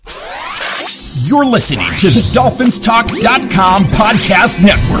You're listening to the DolphinsTalk.com podcast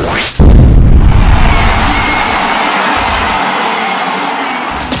network.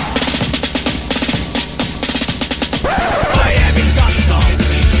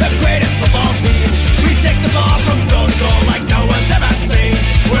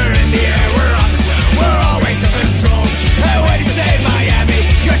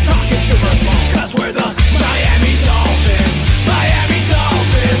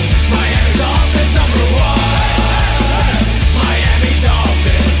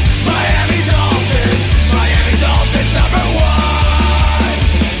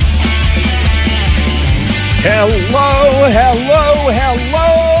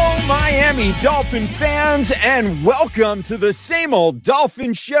 Hello, Miami Dolphin fans, and welcome to the Same Old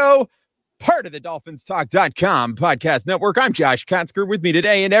Dolphins Show, part of the DolphinsTalk.com podcast network. I'm Josh Kotzker. With me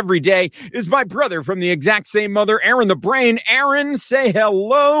today and every day is my brother from the exact same mother, Aaron the Brain. Aaron, say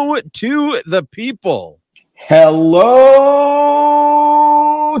hello to the people. Hello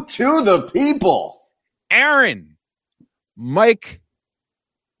to the people. Aaron, Mike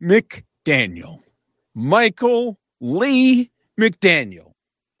McDaniel. Michael Lee McDaniel,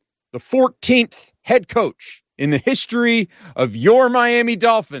 the 14th head coach in the history of your Miami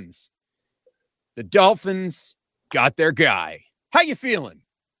Dolphins. The Dolphins got their guy. How you feeling?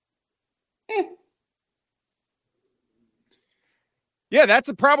 Yeah,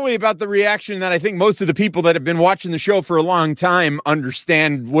 that's probably about the reaction that I think most of the people that have been watching the show for a long time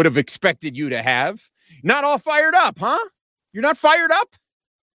would have expected you to have. Not all fired up, huh? You're not fired up?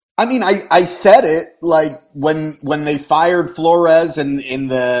 I mean, I said it like when they fired Flores and in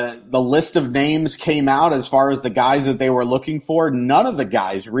the list of names came out as far as the guys that they were looking for, none of the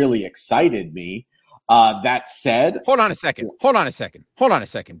guys really excited me. That said, hold on a second,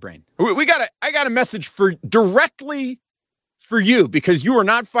 Brain. I got a message directly for you because you are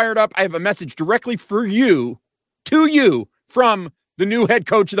not fired up. I have a message directly to you from the new head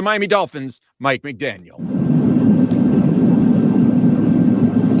coach of the Miami Dolphins, Mike McDaniel.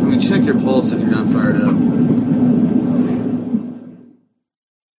 Check your pulse if you're not fired up.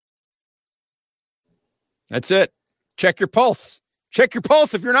 That's it. Check your pulse. Check your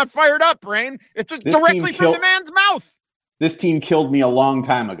pulse if you're not fired up, Brain. It's just directly from the man's mouth. This team killed me a long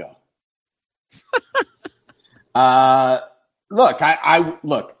time ago. Look,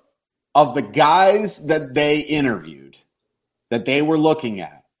 look, of the guys that they interviewed, that they were looking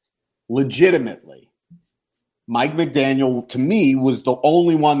at, legitimately, Mike McDaniel, to me, was the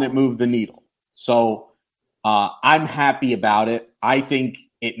only one that moved the needle. So I'm happy about it. I think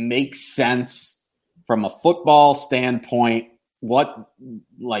it makes sense from a football standpoint, what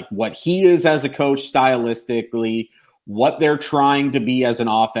he is as a coach stylistically, what they're trying to be as an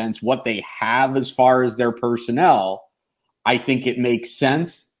offense, what they have as far as their personnel. I think it makes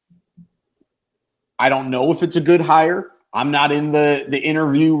sense. I don't know if it's a good hire. I'm not in the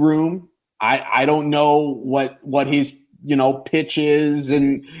interview room. I don't know what his pitch is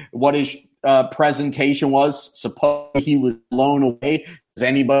and what his presentation was. Suppose he was blown away. Does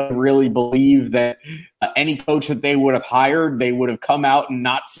anybody really believe that any coach that they would have hired, they would have come out and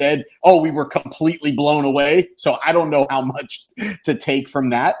not said, "Oh, we were completely blown away"? So I don't know how much to take from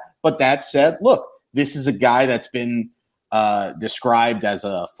that. But that said, look, this is a guy that's been described as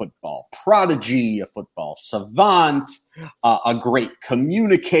a football prodigy, a football savant, a great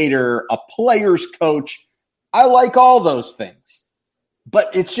communicator, a player's coach. I like all those things, but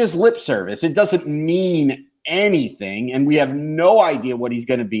it's just lip service. It doesn't mean anything, and we have no idea what he's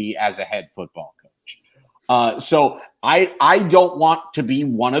going to be as a head football coach. So I don't want to be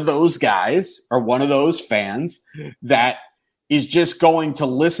one of those guys or one of those fans that is just going to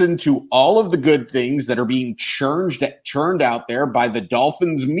listen to all of the good things that are being churned out there by the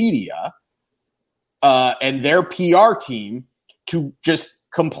Dolphins media and their PR team to just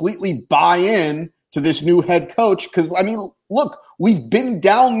completely buy in to this new head coach. Because, I mean, look, we've been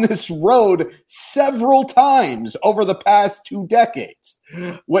down this road several times over the past 2 decades.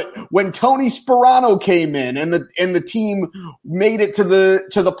 When Tony Sparano came in and the team made it to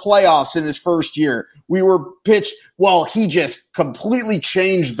the playoffs in his first year, we were pitched, well, he just completely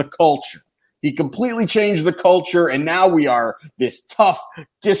changed the culture. He completely changed the culture, and now we are this tough,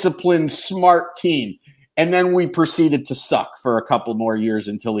 disciplined, smart team. And then we proceeded to suck for a couple more years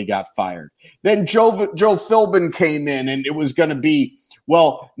until he got fired. Then Joe Philbin came in, and it was going to be,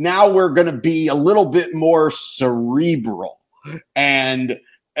 well, now we're going to be a little bit more cerebral. And,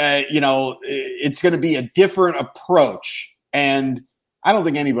 it's going to be a different approach. And I don't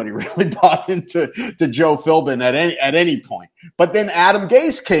think anybody really bought into Joe Philbin at any point. But then Adam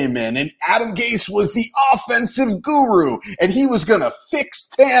Gase came in, and Adam Gase was the offensive guru, and he was going to fix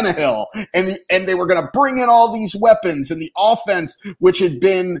Tannehill, and they were going to bring in all these weapons, and the offense, which had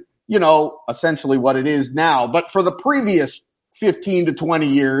been, essentially what it is now. But for the previous 15 to 20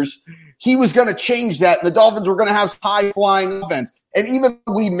 years, he was going to change that, and the Dolphins were going to have high-flying offense. And even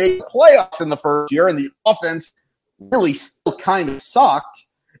though we made playoffs in the first year, and the offense really still kind of sucked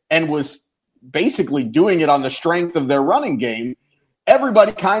and was basically doing it on the strength of their running game,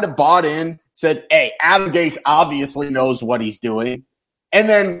 everybody kind of bought in, said, hey, Adam Gase obviously knows what he's doing. And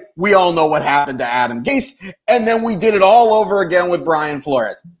then we all know what happened to Adam Gase. And then we did it all over again with Brian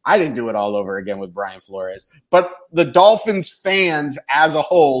Flores. I didn't do it all over again with Brian Flores. But the Dolphins fans as a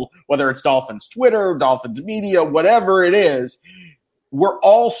whole, whether it's Dolphins Twitter, Dolphins media, whatever it is, we're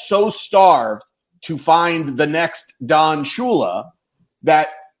all so starved to find the next Don Shula that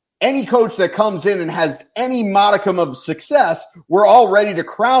any coach that comes in and has any modicum of success, we're all ready to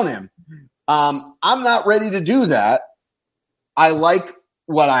crown him. I'm not ready to do that. I like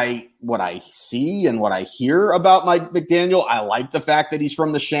what I see and what I hear about Mike McDaniel. I like the fact that he's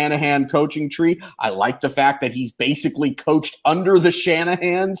from the Shanahan coaching tree. I like the fact that he's basically coached under the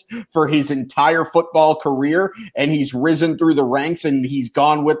Shanahans for his entire football career, and he's risen through the ranks and he's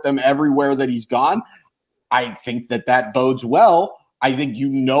gone with them everywhere that he's gone. I think that bodes well. I think you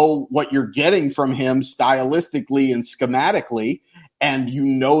know what you're getting from him stylistically and schematically, and you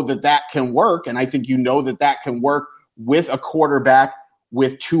know that can work. And I think you know that can work with a quarterback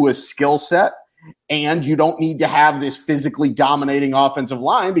with Tua's skill set, and you don't need to have this physically dominating offensive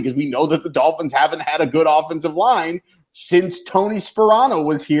line because we know that the Dolphins haven't had a good offensive line since Tony Sperano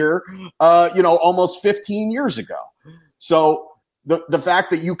was here, almost 15 years ago. So the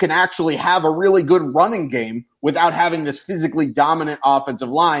fact that you can actually have a really good running game without having this physically dominant offensive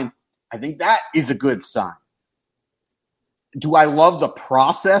line, I think that is a good sign. Do I love the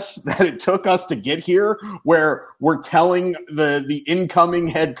process that it took us to get here, where we're telling the incoming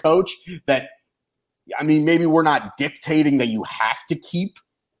head coach that, maybe we're not dictating that you have to keep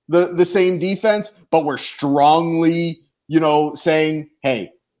the same defense, but we're strongly, saying, hey,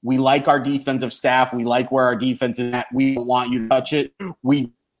 we like our defensive staff. We like where our defense is at. We don't want you to touch it.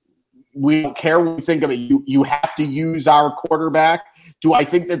 We don't care what you think of it. You have to use our quarterback. Do I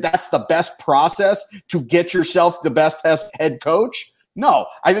think that that's the best process to get yourself the best head coach? No,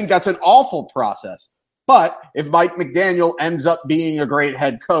 I think that's an awful process. But if Mike McDaniel ends up being a great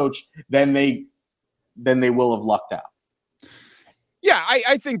head coach, then they will have lucked out. Yeah,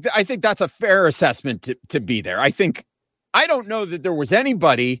 I think that's a fair assessment to be there. I don't know that there was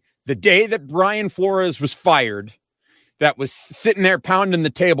anybody the day that Brian Flores was fired that was sitting there pounding the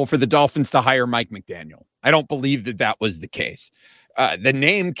table for the Dolphins to hire Mike McDaniel. I don't believe that was the case. The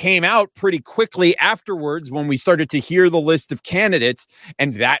name came out pretty quickly afterwards when we started to hear the list of candidates,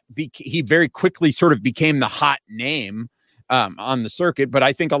 and he very quickly sort of became the hot name on the circuit. But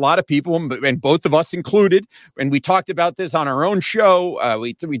I think a lot of people, and both of us included, and we talked about this on our own show.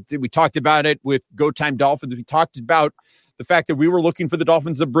 We talked about it with Go Time Dolphins. We talked about the fact that we were looking for the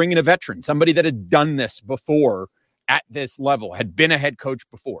Dolphins to bring in a veteran, somebody that had done this before at this level, had been a head coach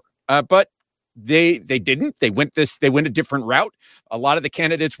before. But they didn't. They went a different route. A lot of the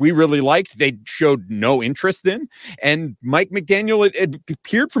candidates we really liked, they showed no interest in. And Mike McDaniel, it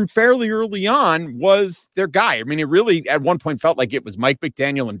appeared from fairly early on, was their guy. It really at one point felt like it was Mike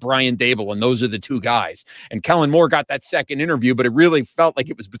McDaniel and Brian Dable, and those are the two guys. And Kellen Moore got that second interview, but it really felt like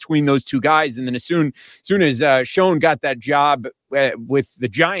it was between those two guys. And then as soon as Schoen got that job with the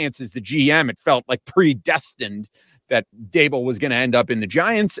Giants as the GM, it felt like predestined that Dable was going to end up in the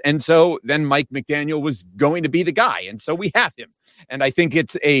Giants. And so then Mike McDaniel was going to be the guy. And so we have him. And I think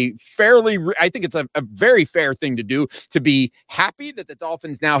it's a very fair thing to do, to be happy that the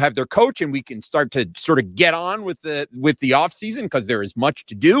Dolphins now have their coach and we can start to sort of get on with the offseason, because there is much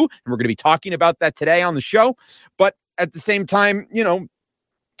to do. And we're going to be talking about that today on the show. But at the same time,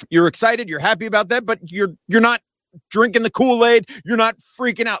 you're excited, you're happy about that, but you're not drinking the Kool-Aid. You're not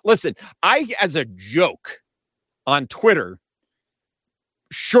freaking out. Listen, as a joke on Twitter,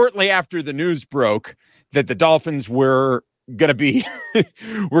 shortly after the news broke that the Dolphins were going to be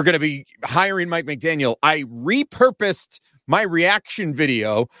hiring Mike McDaniel, I repurposed my reaction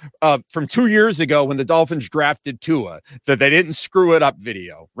video from 2 years ago when the Dolphins drafted Tua, that they didn't screw it up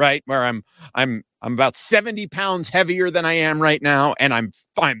video, right? Where I'm about 70 pounds heavier than I am right now, and I'm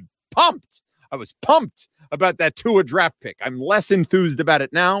pumped. I was pumped about that Tua draft pick. I'm less enthused about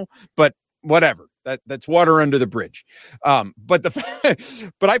it now, but whatever. That's water under the bridge. But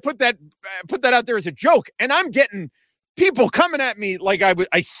I put that out there as a joke, and I'm getting people coming at me like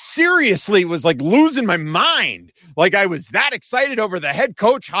I seriously was like losing my mind. Like I was that excited over the head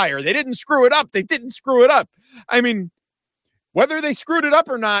coach hire. They didn't screw it up. They didn't screw it up. I mean, whether they screwed it up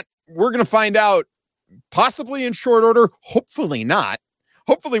or not, we're going to find out possibly in short order. Hopefully not.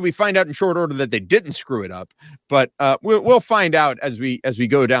 Hopefully we find out in short order that they didn't screw it up, but we'll find out as we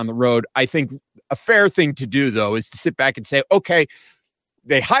go down the road. I think a fair thing to do, though, is to sit back and say, okay,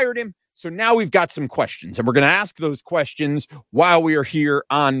 they hired him, so now we've got some questions, and we're going to ask those questions while we are here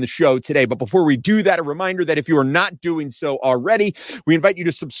on the show today. But before we do that, a reminder that if you are not doing so already, we invite you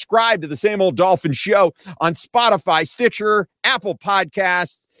to subscribe to the Same Old Dolphins Show on Spotify, Stitcher, Apple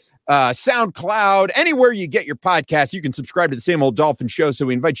Podcasts, SoundCloud, anywhere you get your podcast, you can subscribe to the Same Old Dolphins Show. So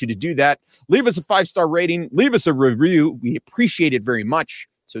we invite you to do that. Leave us a 5-star rating. Leave us a review. We appreciate it very much.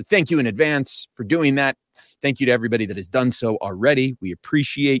 So thank you in advance for doing that. Thank you to everybody that has done so already. We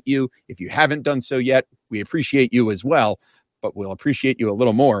appreciate you. If you haven't done so yet, we appreciate you as well. But we'll appreciate you a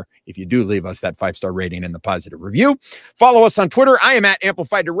little more if you do leave us that 5-star rating and the positive review. Follow us on Twitter. I am at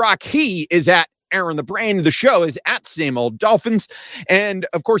Amplified to Rock. He is at Aaron the Brain. The show is at Same Old Dolphins. And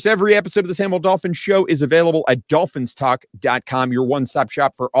of course, every episode of the Same Old Dolphins Show is available at dolphinstalk.com, your one-stop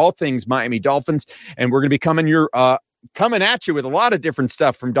shop for all things Miami Dolphins. And we're going to be coming at you with a lot of different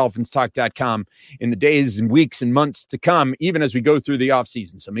stuff from dolphinstalk.com in the days and weeks and months to come, even as we go through the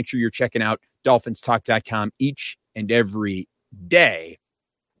offseason. So make sure you're checking out dolphinstalk.com each and every day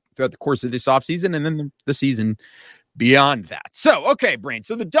throughout the course of this offseason and then the season beyond that. So, okay, Brain.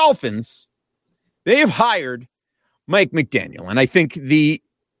 So the Dolphins, they have hired Mike McDaniel. And I think the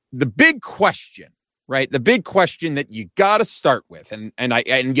big question, right? The big question that you got to start with,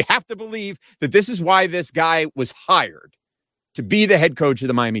 and you have to believe that this is why this guy was hired to be the head coach of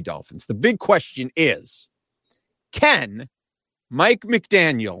the Miami Dolphins. The big question is, can Mike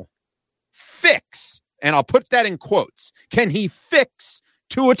McDaniel fix, and I'll put that in quotes, can he fix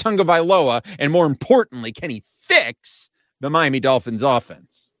Tua Tagovailoa? And more importantly, can he fix the Miami Dolphins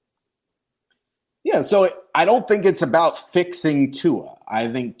offense? Yeah, so I don't think it's about fixing Tua. I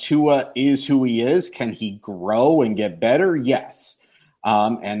think Tua is who he is. Can he grow and get better? Yes.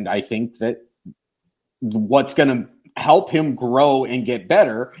 And I think that what's going to help him grow and get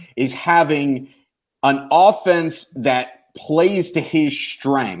better is having an offense that plays to his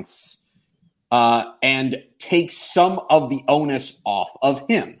strengths and takes some of the onus off of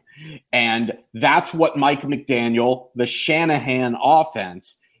him. And that's what Mike McDaniel, the Shanahan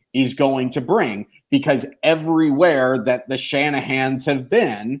offense, is going to bring, because everywhere that the Shanahans have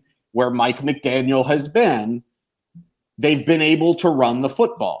been, where Mike McDaniel has been, they've been able to run the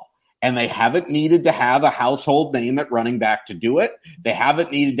football. And they haven't needed to have a household name at running back to do it. They haven't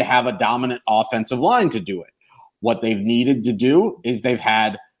needed to have a dominant offensive line to do it. What they've needed to do is they've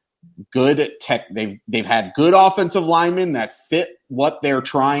had good they've had good offensive linemen that fit what they're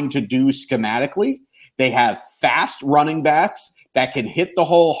trying to do schematically. They have fast running backs that can hit the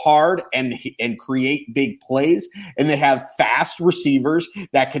hole hard and create big plays. And they have fast receivers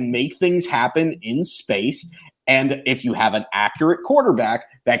that can make things happen in space. And if you have an accurate quarterback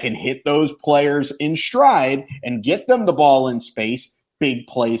that can hit those players in stride and get them the ball in space, big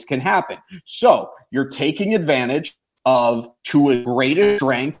plays can happen. So you're taking advantage of Tua's greatest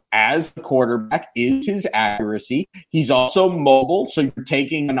strength as a quarterback is his accuracy. He's also mobile, so you're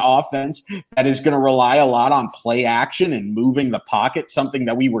taking an offense that is going to rely a lot on play action and moving the pocket, something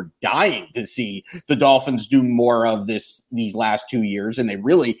that we were dying to see the Dolphins do more of these last 2 years, and they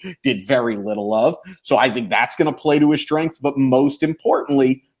really did very little of. So I think that's going to play to his strength, but most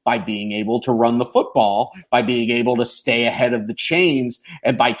importantly, by being able to run the football, by being able to stay ahead of the chains,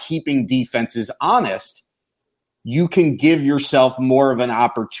 and by keeping defenses honest, you can give yourself more of an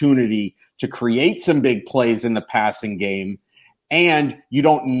opportunity to create some big plays in the passing game, and you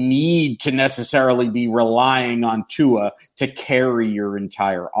don't need to necessarily be relying on Tua to carry your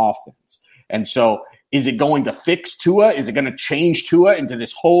entire offense. And so is it going to fix Tua? Is it going to change Tua into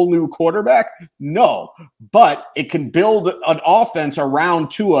this whole new quarterback? No, but it can build an offense around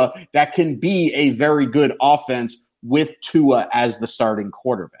Tua that can be a very good offense with Tua as the starting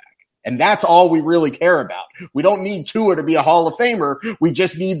quarterback. And that's all we really care about. We don't need Tua to be a Hall of Famer. We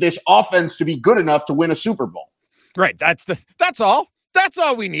just need this offense to be good enough to win a Super Bowl. Right. That's all. That's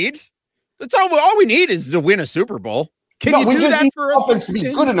all we need. That's all we need is to win a Super Bowl. We just need the offense to be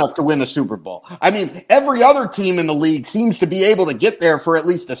good enough to win a Super Bowl. I mean, every other team in the league seems to be able to get there for at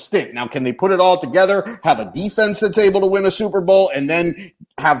least a stint. Now, can they put it all together, have a defense that's able to win a Super Bowl, and then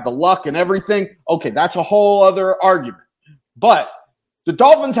have the luck and everything? Okay, that's a whole other argument. But the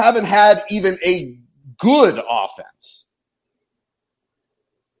Dolphins haven't had even a good offense.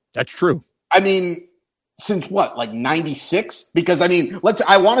 That's true. I mean, since what, like 96? Because I mean,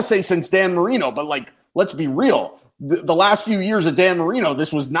 I want to say since Dan Marino, but like, let's be real. The last few years of Dan Marino,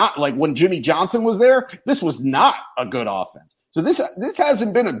 this was not like when Jimmy Johnson was there. This was not a good offense. So this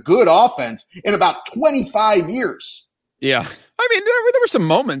hasn't been a good offense in about 25 years. Yeah. I mean, there were some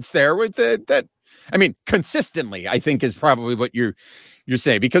moments there with that. I mean, consistently, I think is probably what you're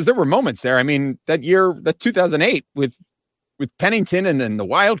saying, because there were moments there. I mean, that year, that 2008 with Pennington and then the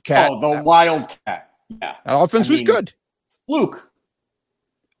Wildcat. Oh, the Wildcat. Yeah. That offense was good. Fluke.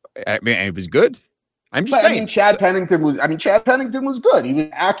 I mean, it was good. I'm just saying. Chad Pennington was good. He was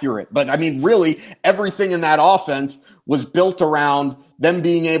accurate. But I mean, really, everything in that offense was built around them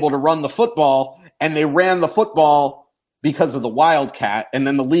being able to run the football, and they ran the football because of the Wildcat, and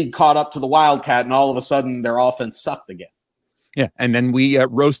then the league caught up to the Wildcat, and all of a sudden their offense sucked again. Yeah, and then we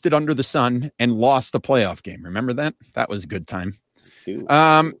roasted under the sun and lost the playoff game. Remember that? That was a good time. Dude.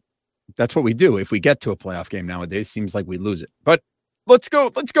 That's what we do. If we get to a playoff game nowadays, seems like we lose it. But let's go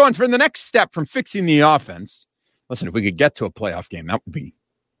on for the next step from fixing the offense. Listen, if we could get to a playoff game, that would be,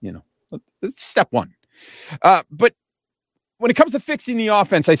 that's step one. But when it comes to fixing the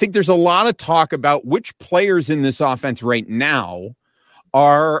offense, I think there's a lot of talk about which players in this offense right now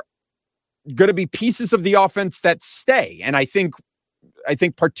are going to be pieces of the offense that stay. And I think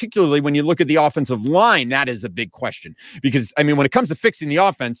particularly when you look at the offensive line, that is a big question. Because, I mean, when it comes to fixing the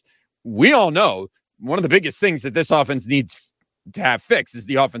offense, we all know one of the biggest things that this offense needs to have fixed is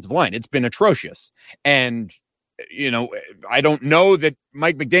the offensive line. It's been atrocious. And, I don't know that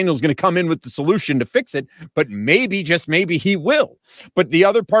Mike McDaniel is going to come in with the solution to fix it, but maybe, just maybe, he will. But the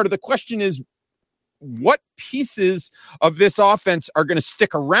other part of the question is, what pieces of this offense are going to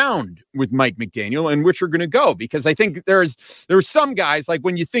stick around with Mike McDaniel and which are going to go? Because I think there's some guys, like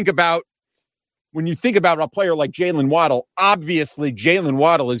when you think about a player like Jalen Waddle, obviously Jalen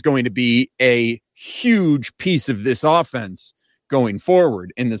Waddle is going to be a huge piece of this offense going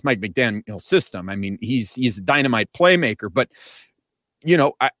forward in this Mike McDaniel system. I mean, he's a dynamite playmaker, but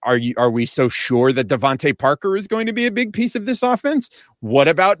are we so sure that Devontae Parker is going to be a big piece of this offense? What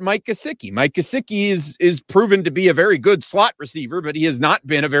about Mike Gesicki? Mike Gesicki is proven to be a very good slot receiver, but he has not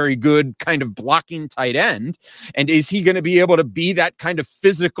been a very good kind of blocking tight end. And is he going to be able to be that kind of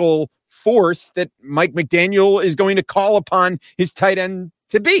physical force that Mike McDaniel is going to call upon his tight end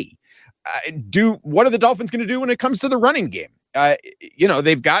to be? What are the Dolphins going to do when it comes to the running game?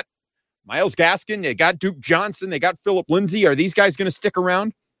 They've got Myles Gaskin, they got Duke Johnson, they got Phillip Lindsay. Are these guys going to stick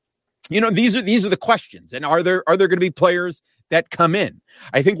around? These are the questions. And are there going to be players that come in?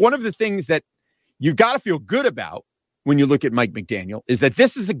 I think one of the things that you've got to feel good about when you look at Mike McDaniel is that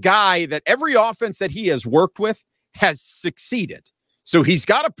this is a guy that every offense that he has worked with has succeeded. So he's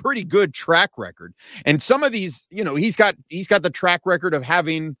got a pretty good track record. And some of these, he's got the track record of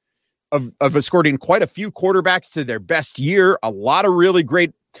having of escorting quite a few quarterbacks to their best year. A lot of really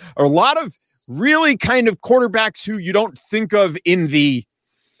kind of quarterbacks who you don't think of in the,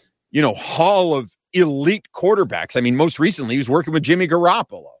 hall of elite quarterbacks. I mean, most recently he was working with Jimmy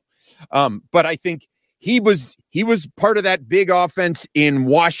Garoppolo. But I think he was part of that big offense in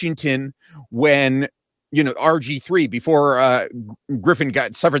Washington when, RG3, before Griffin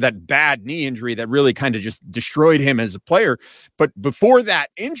suffered that bad knee injury that really kind of just destroyed him as a player. But before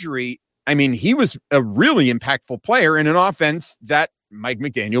that injury, I mean, he was a really impactful player in an offense that Mike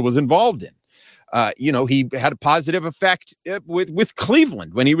McDaniel was involved in. He had a positive effect with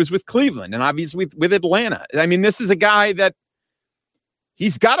Cleveland when he was with Cleveland, and obviously with Atlanta. I mean, this is a guy that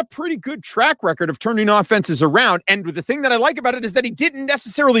he's got a pretty good track record of turning offenses around. And the thing that I like about it is that he didn't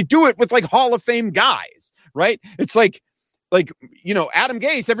necessarily do it with like Hall of Fame guys, right? It's like Adam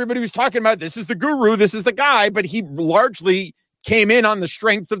Gase, everybody was talking about, this is the guru, this is the guy, but he largely came in on the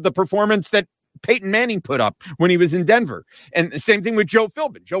strength of the performance that Peyton Manning put up when he was in Denver. And the same thing with Joe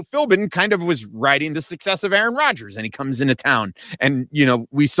Philbin. Joe Philbin kind of was riding the success of Aaron Rodgers, and he comes into town and,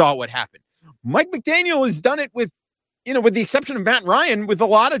 we saw what happened. Mike McDaniel has done it with the exception of Matt Ryan, with a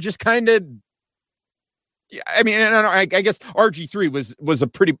lot of just kind of, I mean, I guess RG3 was a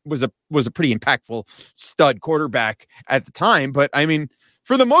pretty impactful stud quarterback at the time. But I mean,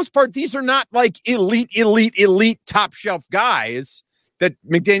 for the most part, these are not like elite top shelf guys that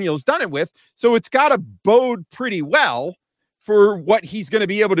McDaniel's done it with. So it's got to bode pretty well for what he's going to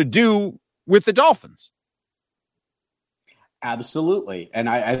be able to do with the Dolphins. Absolutely. And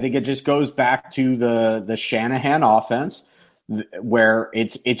I think it just goes back to the Shanahan offense, where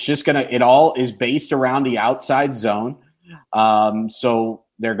it's just it all is based around the outside zone. So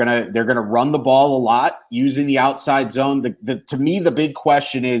they're gonna run the ball a lot using the outside zone. To me, the big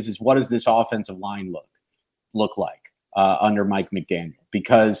question is what does this offensive line look like under Mike McDaniel?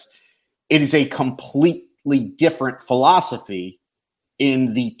 Because it is a completely different philosophy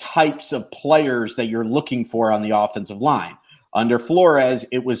in the types of players that you're looking for on the offensive line. Under Flores,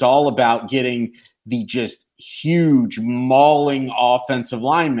 it was all about getting the just huge mauling offensive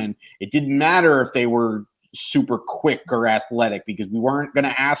linemen. It didn't matter if they were super quick or athletic, because we weren't going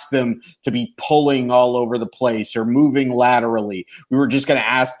to ask them to be pulling all over the place or moving laterally. We were just going to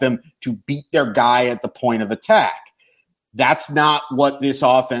ask them to beat their guy at the point of attack. That's not what this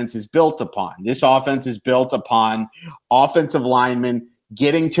offense is built upon. This offense is built upon offensive linemen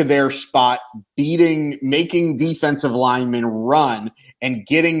getting to their spot, making defensive linemen run, and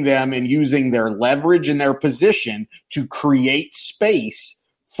getting them and using their leverage and their position to create space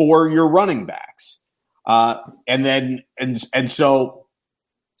for your running backs. So,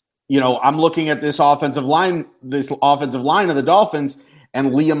 I'm looking at this offensive line of the Dolphins,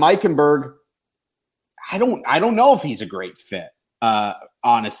 and Liam Eichenberg. I don't know if he's a great fit,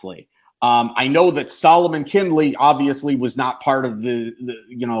 honestly. I know that Solomon Kindley obviously was not part of the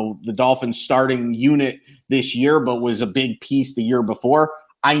Dolphins starting unit this year, but was a big piece the year before.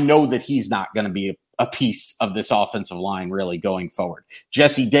 I know that he's not going to be a piece of this offensive line really going forward.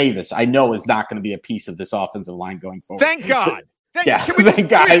 Jesse Davis, I know, is not going to be a piece of this offensive line going forward. Thank God. Thank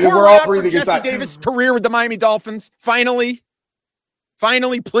God. We're all breathing Jesse Davis' career with the Miami Dolphins. Finally,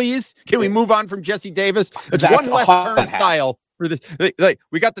 please. Can we move on from Jesse Davis? It's one less turnstile.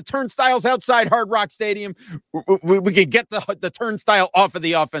 We got the turnstiles outside Hard Rock Stadium. We could get the turnstile off of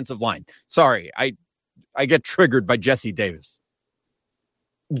the offensive line. Sorry, I get triggered by Jesse Davis.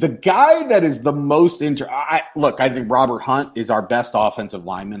 The guy that is the most I think Robert Hunt is our best offensive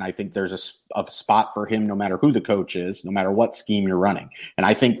lineman. I think there's a spot for him no matter who the coach is, no matter what scheme you're running. And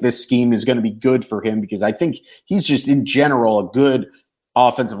I think this scheme is going to be good for him because I think he's just in general a good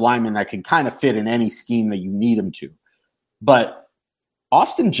offensive lineman that can kind of fit in any scheme that you need him to. But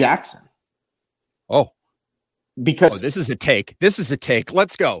Austin Jackson. Because this is a take.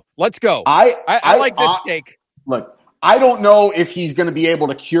 Let's go. I like this take. Look, I don't know if he's going to be able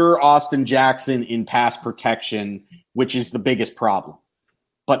to cure Austin Jackson in pass protection, which is the biggest problem.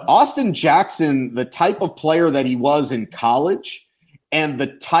 But Austin Jackson, the type of player that he was in college, and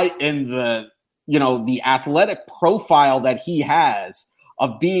the athletic profile that he has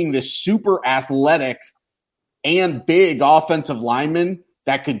of being this super athletic and big offensive lineman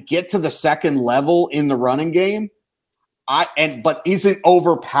that could get to the second level in the running game, but isn't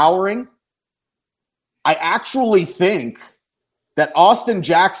overpowering. I actually think that Austin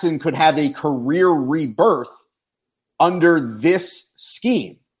Jackson could have a career rebirth under this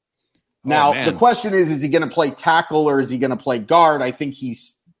scheme. Now, the question is he going to play tackle or is he going to play guard? I think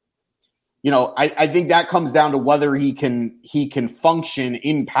I think that comes down to whether he can function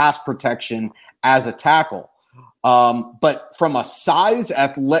in pass protection as a tackle. But from a size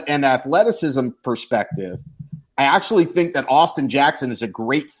and athleticism perspective, I actually think that Austin Jackson is a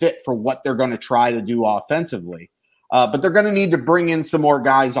great fit for what they're going to try to do offensively. But they're going to need to bring in some more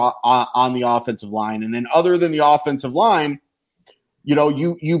guys on the offensive line. And then other than the offensive line,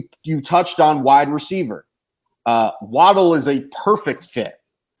 you touched on wide receiver. Waddle is a perfect fit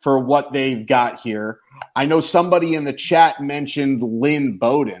for what they've got here. I know somebody in the chat mentioned Lynn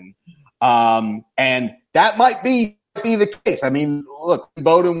Bowden. And that might be the case. I mean, look,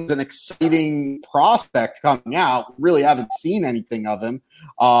 Bowden was an exciting prospect coming out. Really haven't seen anything of him.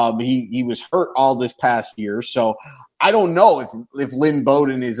 He was hurt all this past year. So I don't know if Lynn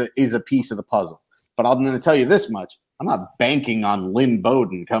Bowden is a piece of the puzzle. But I'm going to tell you this much. I'm not banking on Lynn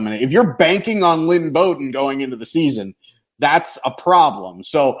Bowden coming in. If you're banking on Lynn Bowden going into the season, that's a problem.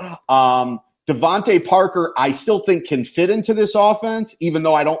 So Devontae Parker, I still think can fit into this offense, even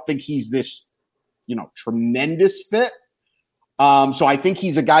though I don't think he's this, tremendous fit. So I think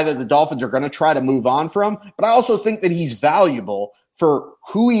he's a guy that the Dolphins are going to try to move on from. But I also think that he's valuable for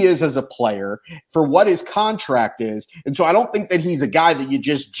who he is as a player, for what his contract is. And so I don't think that he's a guy that you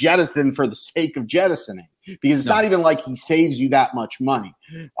just jettison for the sake of jettisoning, because it's not even like he saves you that much money.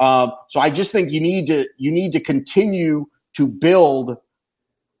 So I just think you need to continue to build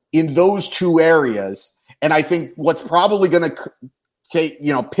in those two areas. And I think what's probably going to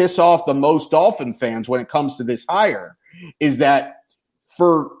piss off the most Dolphin fans when it comes to this hire is that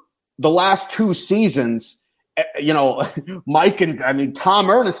for the last two seasons, Mike and Tom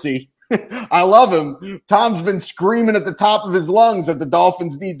Ernest, I love him. Tom's been screaming at the top of his lungs that the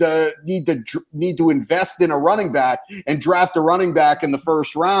Dolphins need to invest in a running back and draft a running back in the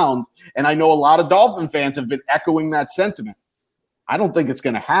first round. And I know a lot of Dolphin fans have been echoing that sentiment. I don't think it's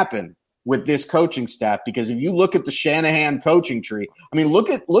going to happen with this coaching staff, because if you look at the Shanahan coaching tree, I mean, look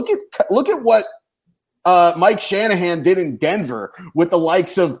at what Mike Shanahan did in Denver with the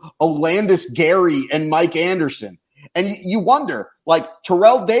likes of Olandis Gary and Mike Anderson. And you wonder, like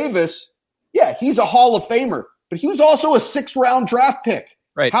Terrell Davis, yeah, he's a Hall of Famer, but he was also a 6th-round draft pick.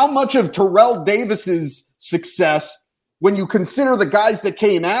 Right. How much of Terrell Davis's success, when you consider the guys that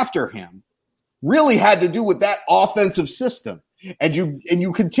came after him, really had to do with that offensive system? And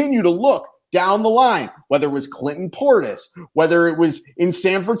you continue to look down the line, whether it was Clinton Portis, whether it was in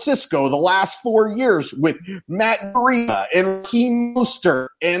San Francisco the last 4 years with Matt Breida and Raheem Mostert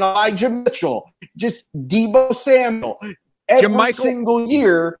and Elijah Mitchell, just Deebo Samuel. Every single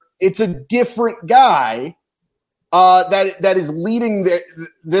year, it's a different guy that is leading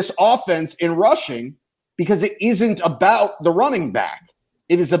this offense in rushing, because it isn't about the running back.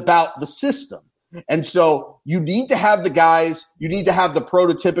 It is about the system. And so you need to have the guys, you need to have the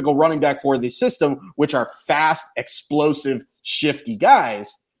prototypical running back for the system, which are fast, explosive, shifty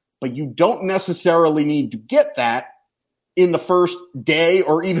guys. But you don't necessarily need to get that in the first day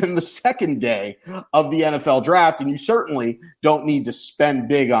or even the second day of the NFL draft. And you certainly don't need to spend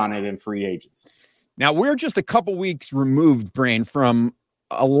big on it in free agency. Now, we're just a couple weeks removed, Brain, from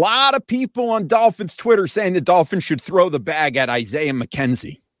a lot of people on Dolphins Twitter saying the Dolphins should throw the bag at Isaiah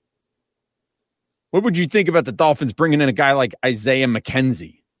McKenzie. What would you think about the Dolphins bringing in a guy like Isaiah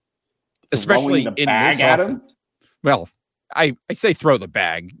McKenzie, especially in this offense? Well, I say throw the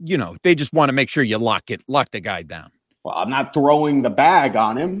bag. You know, they just want to make sure you lock the guy down. Well, I'm not throwing the bag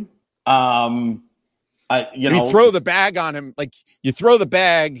on him. You throw the bag on him, like you throw the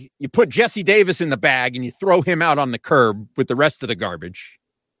bag, you put Jesse Davis in the bag, and you throw him out on the curb with the rest of the garbage,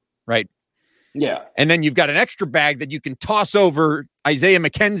 right? Yeah. And then you've got an extra bag that you can toss over Isaiah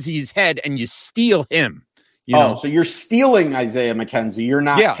McKenzie's head and you steal him. You know? So you're stealing Isaiah McKenzie. You're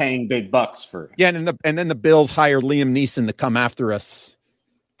not paying big bucks for him. Yeah, and then the Bills hire Liam Neeson to come after us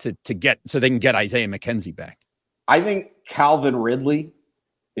to get so they can get Isaiah McKenzie back. I think Calvin Ridley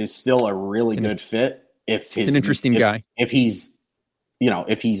is still a really good fit. It's an interesting guy. If he's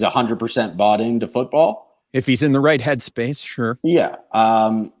 100% bought into football. If he's in the right headspace, sure. Yeah.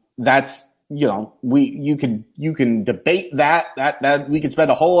 That's, you can debate that we could spend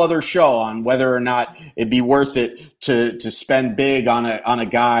a whole other show on whether or not it'd be worth it to spend big on a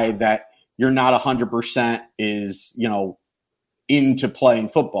guy that you're not 100% is, into playing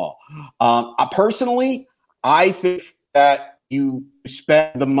football. Personally, I think that you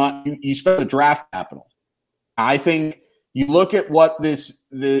spend the money, you spend the draft capital. I think you look at what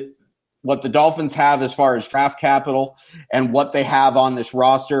the Dolphins have as far as draft capital and what they have on this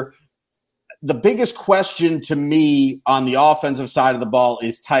roster. The biggest question to me on the offensive side of the ball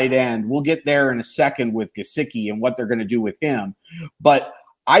is tight end. We'll get there in a second with Gesicki and what they're going to do with him. But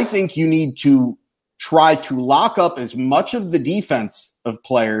I think you need to try to lock up as much of the defense of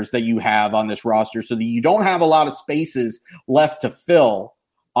players that you have on this roster so that you don't have a lot of spaces left to fill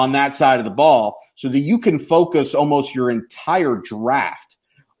on that side of the ball, so that you can focus almost your entire draft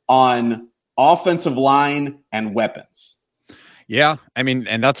on offensive line and weapons. Yeah, I mean,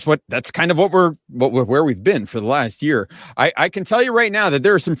 and that's kind of where we've been for the last year. I can tell you right now that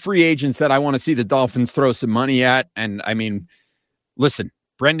there are some free agents that I want to see the Dolphins throw some money at. And I mean, listen,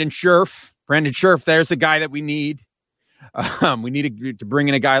 Brendan Scherf, there's a guy that we need. We need to bring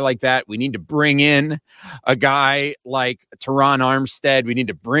in a guy like that. We need to bring in a guy like Teron Armstead. We need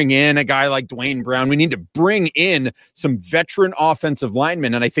to bring in a guy like Dwayne Brown. We need to bring in some veteran offensive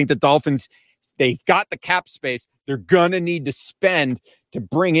linemen. And I think the Dolphins, they've got the cap space. They're going to need to spend to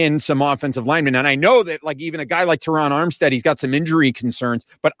bring in some offensive linemen. And I know that like even a guy like Teron Armstead, he's got some injury concerns,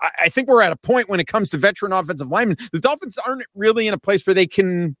 but I think we're at a point when it comes to veteran offensive linemen, the Dolphins aren't really in a place where they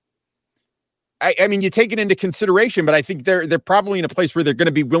can, I mean, you take it into consideration, but I think they're probably in a place where they're going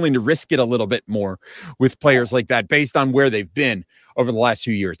to be willing to risk it a little bit more with players like that based on where they've been over the last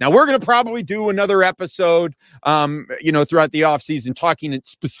few years. Now, we're going to probably do another episode, throughout the offseason talking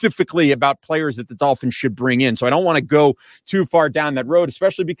specifically about players that the Dolphins should bring in. So I don't want to go too far down that road,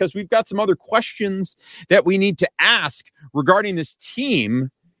 especially because we've got some other questions that we need to ask regarding this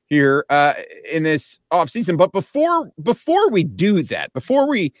team here in this offseason. But before we do that, before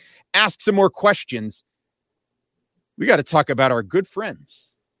we ask some more questions, we got to talk about our good friends.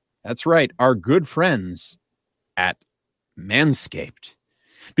 That's right, our good friends at Manscaped.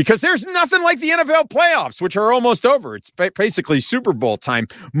 Because there's nothing like the NFL playoffs, which are almost over. It's basically Super Bowl time.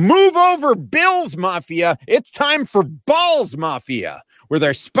 Move over, Bills Mafia. It's time for Balls Mafia. We're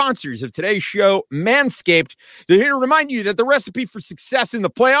their sponsors of today's show, Manscaped. They're here to remind you that the recipe for success in the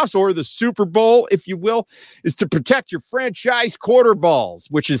playoffs, or the Super Bowl, if you will, is to protect your franchise quarter balls,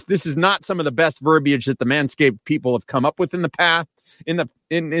 this is not some of the best verbiage that the Manscaped people have come up with in the past,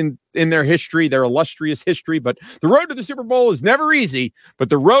 in their history, their illustrious history. But the road to the Super Bowl is never easy, but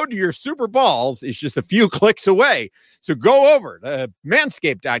the road to your Super Balls is just a few clicks away. So go over to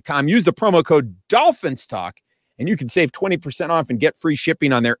manscaped.com, use the promo code DolphinsTalk, and you can save 20% off and get free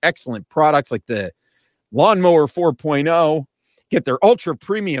shipping on their excellent products like the Lawnmower 4.0, get their ultra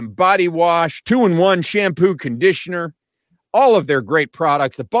premium body wash, 2-in-1 shampoo conditioner, all of their great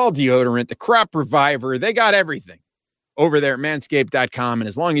products, the ball deodorant, the crop reviver. They got everything over there at manscaped.com. And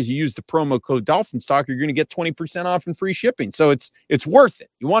as long as you use the promo code DolphinsTalk, you're going to get 20% off and free shipping. So it's worth it.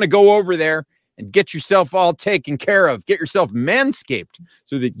 You want to go over there and get yourself all taken care of. Get yourself manscaped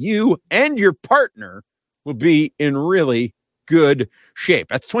so that you and your partner will be in really good shape.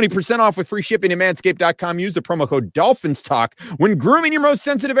 That's 20% off with free shipping at manscaped.com. Use the promo code DolphinsTalk when grooming your most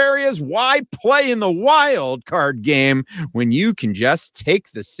sensitive areas. Why play in the wild card game when you can just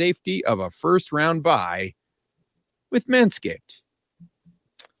take the safety of a first round bye with Manscaped?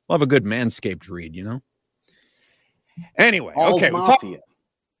 Love a good Manscaped read, you know? Anyway, Balls okay. Mafia.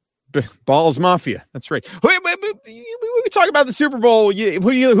 Balls Mafia. That's right. We talk about the Super Bowl.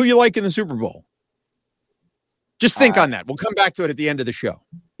 Who you like in the Super Bowl? Just think on that. We'll come back to it at the end of the show.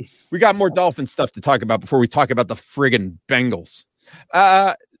 We got more Dolphin stuff to talk about before we talk about the friggin' Bengals.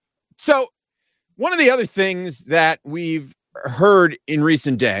 So one of the other things that we've heard in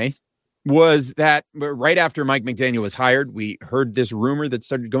recent days was that right after Mike McDaniel was hired, we heard this rumor that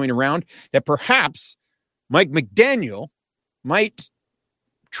started going around that perhaps Mike McDaniel might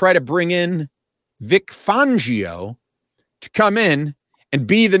try to bring in Vic Fangio to come in and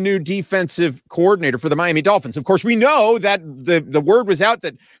be the new defensive coordinator for the Miami Dolphins. Of course, we know that the word was out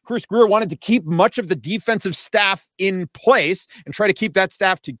that Chris Grier wanted to keep much of the defensive staff in place and try to keep that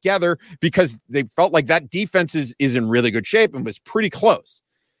staff together because they felt like that defense is in really good shape and was pretty close.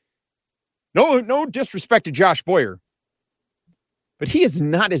 No disrespect to Josh Boyer, but he is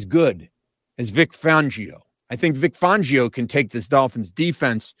not as good as Vic Fangio. I think Vic Fangio can take this Dolphins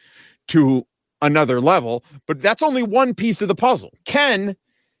defense to another level, but that's only one piece of the puzzle. Can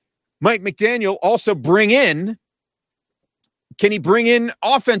Mike McDaniel also bring in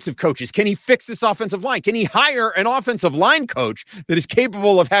offensive coaches? Can he fix this offensive line? Can he hire an offensive line coach that is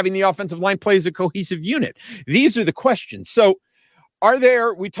capable of having the offensive line play as a cohesive unit? These are the questions. So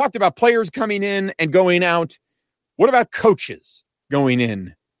we talked about players coming in and going out. What about coaches coming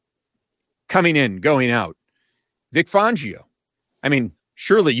in, going out? Vic Fangio. I mean,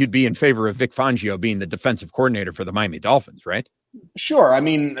 surely you'd be in favor of Vic Fangio being the defensive coordinator for the Miami Dolphins, right? Sure. I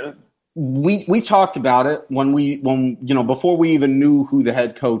mean, we talked about it when before we even knew who the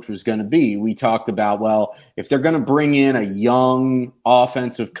head coach was going to be. We talked about, well, if they're going to bring in a young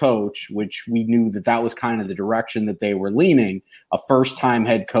offensive coach, which we knew that was kind of the direction that they were leaning, a first-time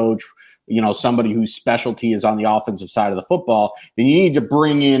head coach, somebody whose specialty is on the offensive side of the football, then you need to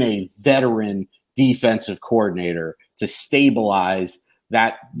bring in a veteran defensive coordinator to stabilize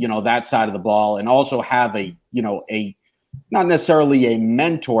that side of the ball, and also have a not necessarily a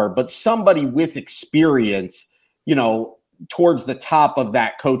mentor, but somebody with experience, towards the top of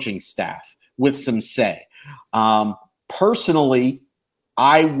that coaching staff with some say. Personally,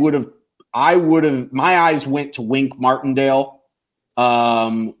 I would have, my eyes went to Wink Martindale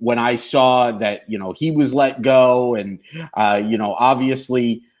when I saw that, he was let go, and,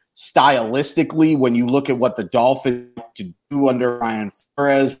 obviously stylistically, when you look at what the Dolphins to do under Ryan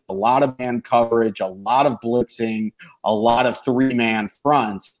Flores, a lot of man coverage, a lot of blitzing, a lot of three-man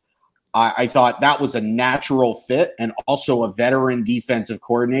fronts, I thought that was a natural fit, and also a veteran defensive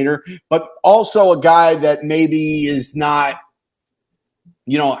coordinator, but also a guy that maybe is not,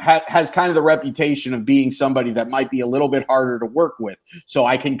 has kind of the reputation of being somebody that might be a little bit harder to work with. So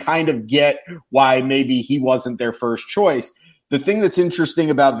I can kind of get why maybe he wasn't their first choice. The thing that's interesting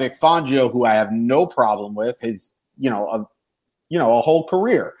about Vic Fangio, who I have no problem with, is, a whole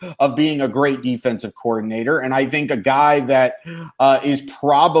career of being a great defensive coordinator. And I think a guy that is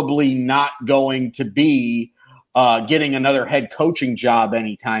probably not going to be getting another head coaching job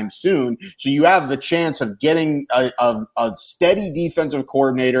anytime soon. So you have the chance of getting a steady defensive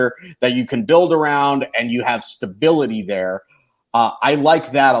coordinator that you can build around, and you have stability there. I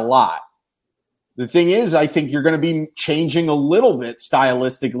like that a lot. The thing is, I think you're going to be changing a little bit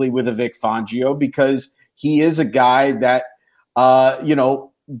stylistically with a Vic Fangio, because he is a guy that,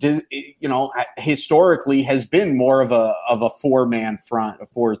 historically has been more of a four-man front, a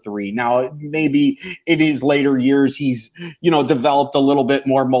 4-3. Now, maybe in his later years, he's, developed a little bit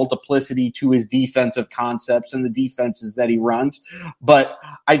more multiplicity to his defensive concepts and the defenses that he runs. But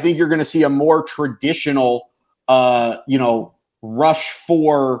I think you're going to see a more traditional, rush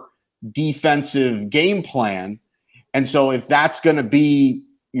for defensive game plan. And so if that's going to be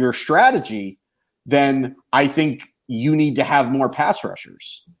your strategy, then I think you need to have more pass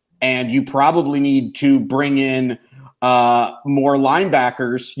rushers, and you probably need to bring in more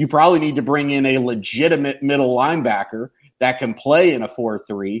linebackers. You probably need to bring in a legitimate middle linebacker that can play in a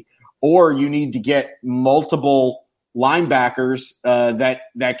 4-3, or you need to get multiple linebackers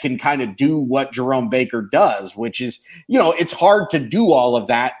that can kind of do what Jerome Baker does, which is, it's hard to do all of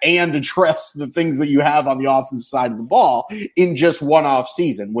that and address the things that you have on the offensive side of the ball in just one off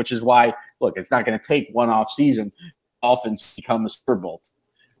season, which is why, look, it's not going to take one off season Dolphins become a Super Bowl.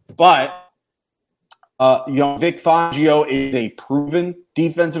 But, Vic Fangio is a proven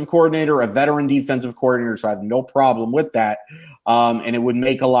defensive coordinator, a veteran defensive coordinator, so I have no problem with that. And it would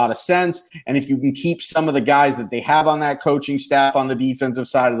make a lot of sense. And if you can keep some of the guys that they have on that coaching staff on the defensive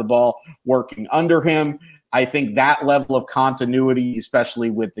side of the ball working under him, I think that level of continuity, especially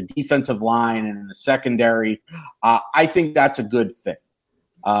with the defensive line and in the secondary, I think that's a good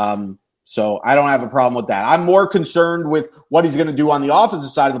thing. So I don't have a problem with that. I'm more concerned with what he's going to do on the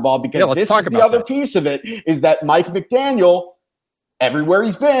offensive side of the ball, because this is the other piece of it, is that Mike McDaniel, everywhere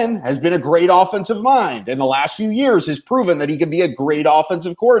he's been, has been a great offensive mind. In the last few years has proven that he can be a great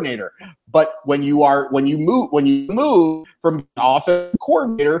offensive coordinator. But when you move from offensive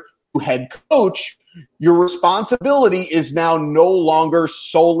coordinator to head coach, your responsibility is now no longer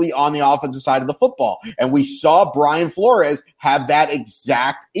solely on the offensive side of the football. And we saw Brian Flores have that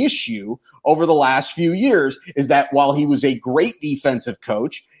exact issue over the last few years, is that while he was a great defensive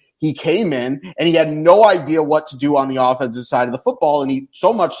coach, he came in and he had no idea what to do on the offensive side of the football. And he,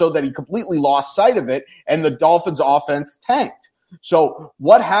 so much so that he completely lost sight of it, and the Dolphins offense tanked. So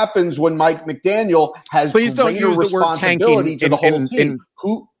what happens when Mike McDaniel has greater responsibility to the whole team?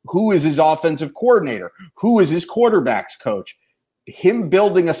 Who is his offensive coordinator? Who is his quarterback's coach? Him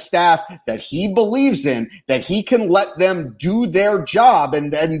building a staff that he believes in, that he can let them do their job,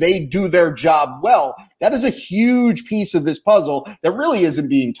 and then they do their job well. That is a huge piece of this puzzle that really isn't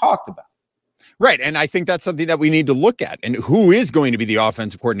being talked about. Right. And I think that's something that we need to look at. And who is going to be the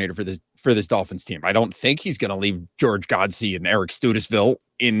offensive coordinator for this Dolphins team? I don't think he's going to leave George Godsey and Eric Studesville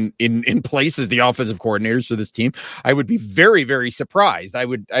in place as the offensive coordinators for this team. I would be very, very surprised. I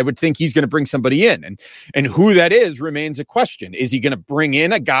would think he's going to bring somebody in, and who that is remains a question. Is he going to bring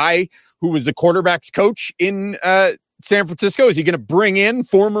in a guy who was the quarterback's coach in San Francisco? Is he going to bring in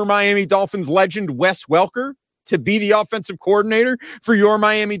former Miami Dolphins legend Wes Welker to be the offensive coordinator for your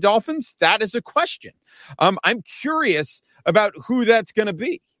Miami Dolphins? That is a question. I'm curious about who that's going to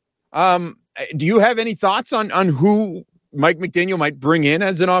be. Do you have any thoughts on who Mike McDaniel might bring in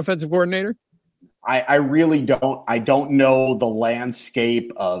as an offensive coordinator? I really don't. I don't know the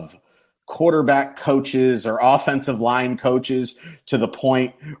landscape of quarterback coaches or offensive line coaches to the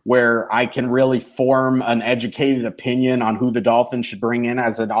point where I can really form an educated opinion on who the Dolphins should bring in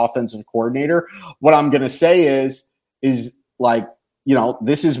as an offensive coordinator. What I'm going to say is like,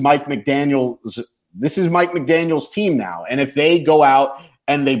 this is Mike McDaniel's team now. And if they go out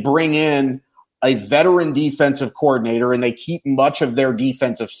and they bring in a veteran defensive coordinator and they keep much of their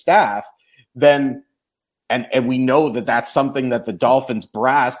defensive staff, then and we know that that's something that the Dolphins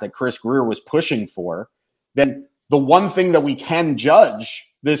brass, that Chris Grier was pushing for, then the one thing that we can judge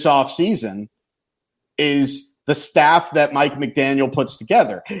this offseason is the staff that Mike McDaniel puts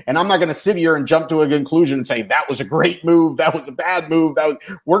together. And I'm not going to sit here and jump to a conclusion and say that was a great move, that was a bad move.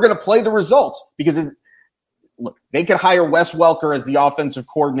 We're going to play the results, because look, they could hire Wes Welker as the offensive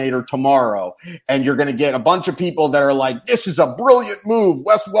coordinator tomorrow, and you're going to get a bunch of people that are like, this is a brilliant move.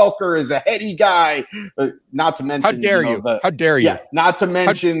 Wes Welker is a heady guy. Not to mention, how dare you? How dare you? Yeah, not to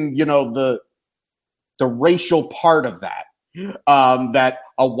mention, the racial part of that. That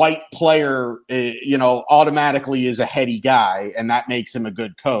a white player, automatically is a heady guy, and that makes him a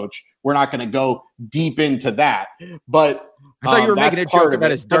good coach. We're not going to go deep into that, but I thought you were making a joke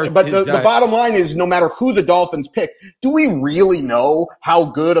about his Darth. But the bottom line is, no matter who the Dolphins pick, do we really know how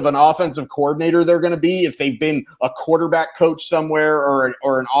good of an offensive coordinator they're going to be if they've been a quarterback coach somewhere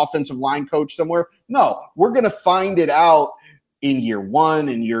or an offensive line coach somewhere? No, we're going to find it out in year 1,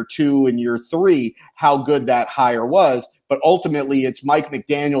 in year 2, in year 3, how good that hire was. But ultimately, it's Mike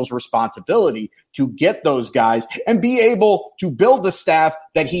McDaniel's responsibility to get those guys and be able to build a staff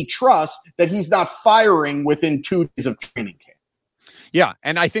that he trusts, that he's not firing within 2 days of training camp. Yeah,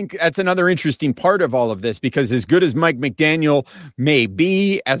 and I think that's another interesting part of all of this, because as good as Mike McDaniel may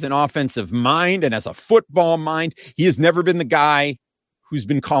be as an offensive mind and as a football mind, he has never been the guy who's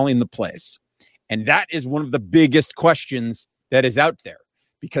been calling the plays. And that is one of the biggest questions that is out there,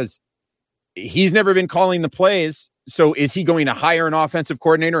 because he's never been calling the plays. So is he going to hire an offensive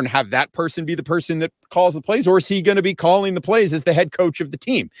coordinator and have that person be the person that calls the plays, or is he going to be calling the plays as the head coach of the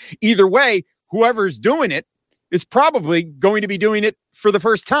team? Either way, whoever's doing it is probably going to be doing it for the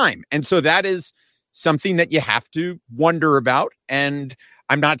first time. And so that is something that you have to wonder about. And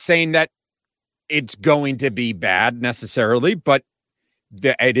I'm not saying that it's going to be bad necessarily, but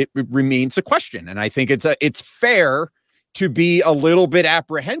it remains a question. And I think it's fair to be a little bit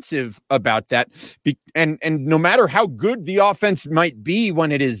apprehensive about that. And no matter how good the offense might be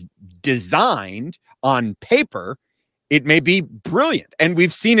when it is designed on paper, it may be brilliant. And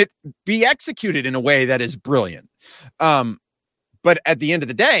we've seen it be executed in a way that is brilliant. But at the end of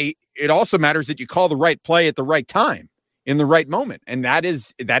the day, it also matters that you call the right play at the right time in the right moment. And that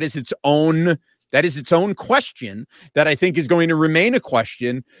is its own question that I think is going to remain a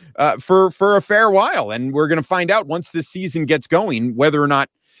question for a fair while. And we're going to find out once this season gets going, whether or not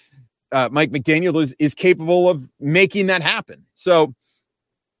Mike McDaniel is capable of making that happen. So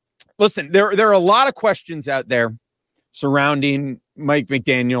listen, there are a lot of questions out there surrounding Mike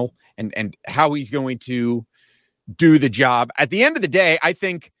McDaniel and how he's going to do the job. At the end of the day, I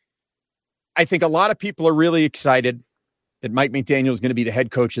think a lot of people are really excited that Mike McDaniel is going to be the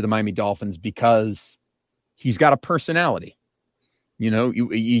head coach of the Miami Dolphins because he's got a personality. You know,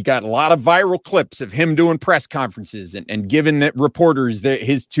 you got a lot of viral clips of him doing press conferences and giving the reporters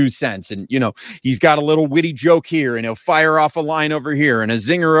his 2 cents. And, you know, he's got a little witty joke here and he'll fire off a line over here and a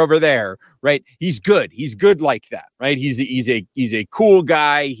zinger over there, right? He's good. He's good like that, right? He's a cool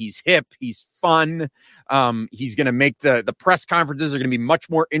guy. He's hip. He's fun. He's going to make the press conferences are going to be much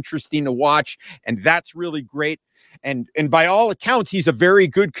more interesting to watch. And that's really great. And by all accounts, he's a very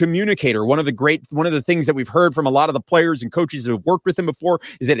good communicator. One of the things that we've heard from a lot of the players and coaches who have worked with him before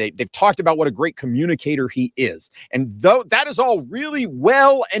is that they've talked about what a great communicator he is. And though that is all really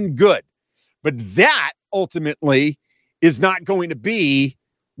well and good, but that ultimately is not going to be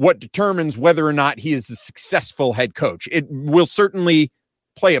what determines whether or not he is a successful head coach. It will certainly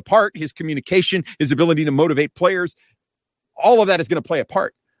play a part. His communication, his ability to motivate players, all of that is going to play a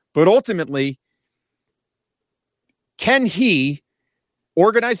part. But ultimately, can he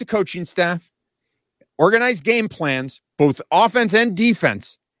organize the coaching staff, organize game plans, both offense and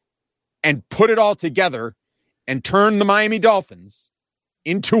defense, and put it all together and turn the Miami Dolphins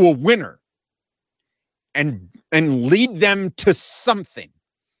into a winner and lead them to something,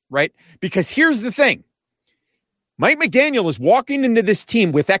 right? Because here's the thing. Mike McDaniel is walking into this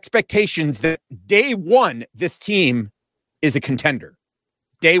team with expectations that day one, this team is a contender.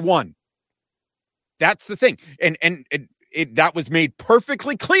 Day one. That's the thing. And that was made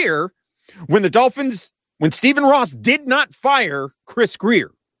perfectly clear when when Stephen Ross did not fire Chris Grier.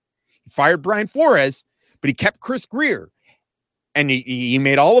 He fired Brian Flores, but he kept Chris Grier. And he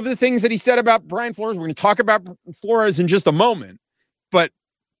made all of the things that he said about Brian Flores. We're going to talk about Flores in just a moment. But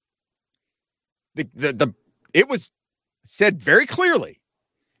it was said very clearly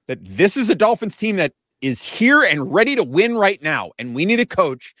that this is a Dolphins team that is here and ready to win right now. And we need a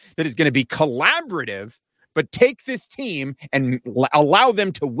coach that is going to be collaborative, but take this team and allow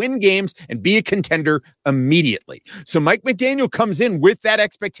them to win games and be a contender immediately. So Mike McDaniel comes in with that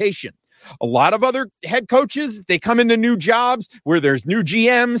expectation. A lot of other head coaches, they come into new jobs where there's new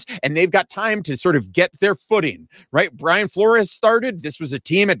GMs and they've got time to sort of get their footing, right? Brian Flores started. This was a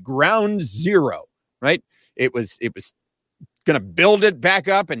team at ground zero, right? It was going to build it back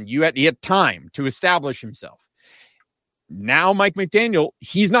up, and he had time to establish himself. Now, Mike McDaniel,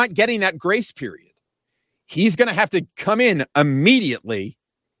 he's not getting that grace period. He's going to have to come in immediately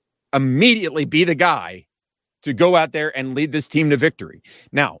be the guy to go out there and lead this team to victory.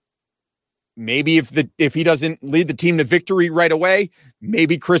 Now, maybe if he doesn't lead the team to victory right away,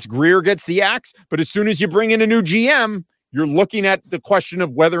 maybe Chris Grier gets the axe. But as soon as you bring in a new GM, you're looking at the question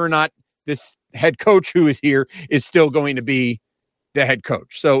of whether or not this head coach who is here is still going to be the head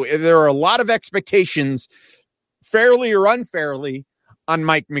coach. So there are a lot of expectations, fairly or unfairly, on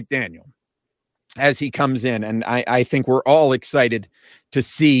Mike McDaniel as he comes in. And I think we're all excited to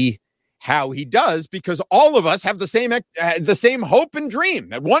see how he does, because all of us have the same hope and dream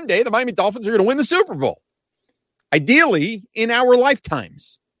that one day the Miami Dolphins are going to win the Super Bowl. Ideally in our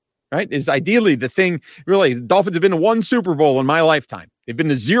lifetimes, right? Is ideally the thing. Really, the Dolphins have been to 1 Super Bowl in my lifetime. They've been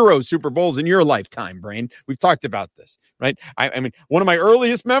to 0 Super Bowls in your lifetime, Brain. We've talked about this, right? I mean, one of my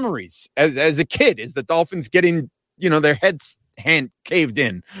earliest memories as a kid is the Dolphins getting, their heads caved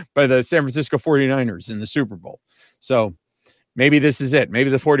in by the San Francisco 49ers in the Super Bowl. So maybe this is it. Maybe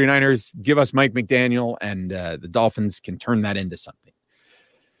the 49ers give us Mike McDaniel and the Dolphins can turn that into something.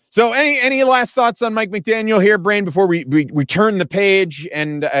 So any last thoughts on Mike McDaniel here, Brain, before we turn the page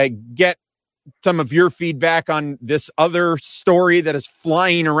and get some of your feedback on this other story that is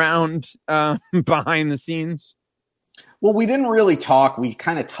flying around behind the scenes? Well, we didn't really talk. We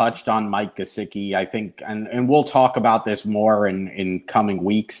kind of touched on Mike Gesicki, I think, and we'll talk about this more in coming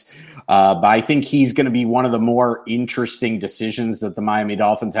weeks. But I think he's going to be one of the more interesting decisions that the Miami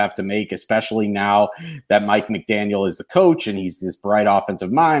Dolphins have to make, especially now that Mike McDaniel is the coach and he's this bright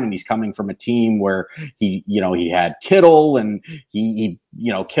offensive mind, and he's coming from a team where he had Kittle, and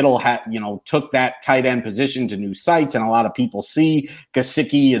Kittle had, took that tight end position to new sights, and a lot of people see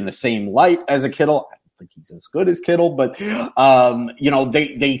Gesicki in the same light as a Kittle. I don't think he's as good as Kittle, but the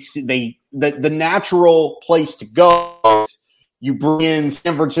natural place to go is you bring in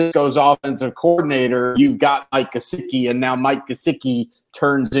San Francisco's offensive coordinator, you've got Mike Gesicki, and now Mike Gesicki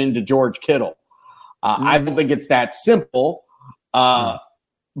turns into George Kittle. I don't think it's that simple, but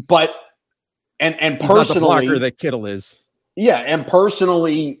and personally, not the blocker that Kittle is. Yeah, and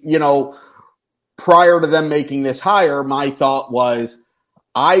personally, prior to them making this hire, my thought was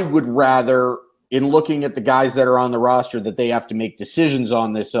I would rather, in looking at the guys that are on the roster that they have to make decisions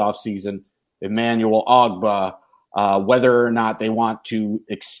on this offseason, Emmanuel Ogbah, whether or not they want to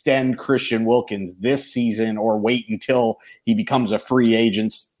extend Christian Wilkins this season or wait until he becomes a free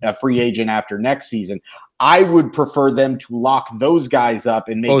agent after next season. I would prefer them to lock those guys up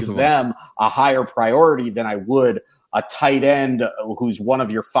and make them a higher priority than I would a tight end who's one of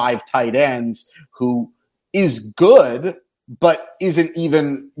your 5 tight ends who is good, but isn't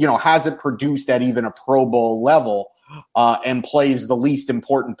even, hasn't produced at even a Pro Bowl level and plays the least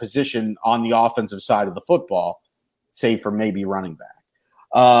important position on the offensive side of the football, save for maybe running back.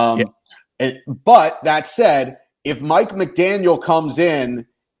 But that said, if Mike McDaniel comes in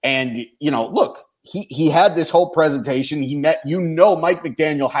and, look, he had this whole presentation. Mike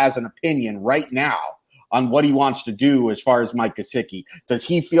McDaniel has an opinion right now on what he wants to do as far as Mike Gesicki. Does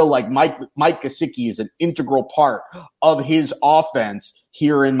he feel like Mike Gesicki is an integral part of his offense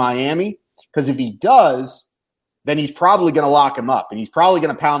here in Miami? Because if he does, then he's probably going to lock him up, and he's probably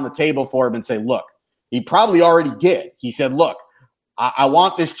going to pound the table for him and say, look, he probably already did. He said, look, I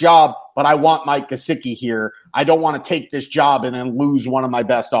want this job, but I want Mike Gesicki here. I don't want to take this job and then lose one of my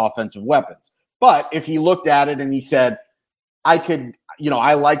best offensive weapons. But if he looked at it and he said, I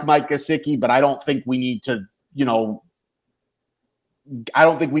like Mike Gesicki, but I don't think we need to, give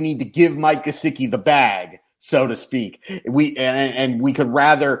Mike Gesicki the bag, so to speak. We could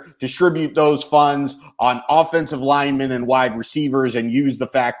rather distribute those funds on offensive linemen and wide receivers and use the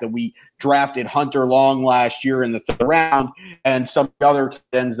fact that we drafted Hunter Long last year in the 3rd round and some other tight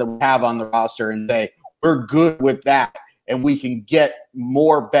ends that we have on the roster and say, we're good with that. And we can get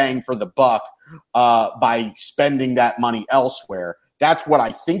more bang for the buck by spending that money elsewhere. That's what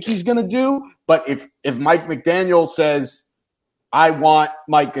I think he's going to do. But if Mike McDaniel says, I want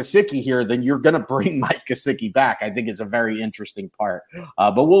Mike Gesicki here, then you're going to bring Mike Gesicki back. I think it's a very interesting part.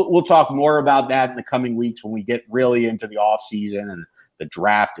 But we'll talk more about that in the coming weeks when we get really into the offseason and the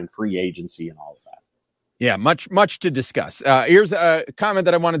draft and free agency and all of that. Yeah, much to discuss. Here's a comment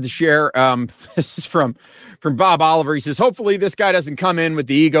that I wanted to share. This is from Bob Oliver. He says, hopefully this guy doesn't come in with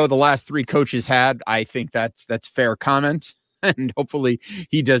the ego the last 3 coaches had. I think that's fair comment. And hopefully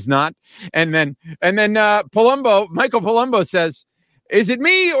he does not. And then Michael Palumbo says, is it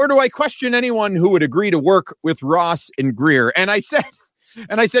me or do I question anyone who would agree to work with Ross and Greer? And I said,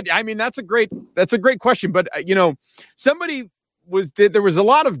 I mean, that's a great question. But there was a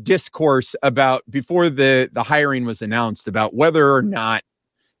lot of discourse about before the hiring was announced about whether or not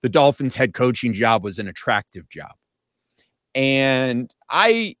the Dolphins head coaching job was an attractive job. And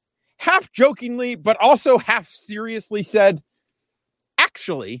I half jokingly, but also half seriously said,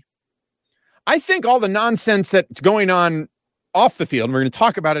 actually, I think all the nonsense that's going on off the field, and we're going to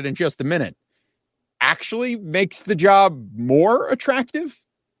talk about it in just a minute, actually makes the job more attractive.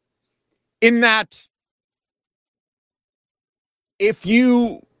 In that, if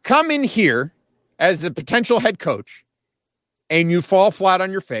you come in here as a potential head coach and you fall flat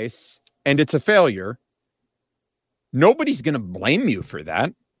on your face and it's a failure, nobody's going to blame you for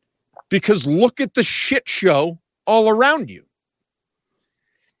that because look at the shit show all around you.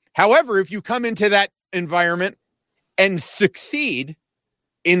 However, if you come into that environment and succeed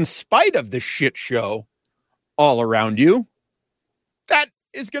in spite of the shit show all around you, that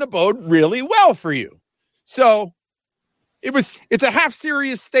is going to bode really well for you. So it's a half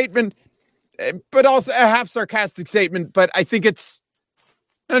serious statement, but also a half sarcastic statement. But I think it's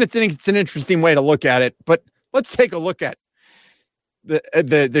an interesting way to look at it. But let's take a look at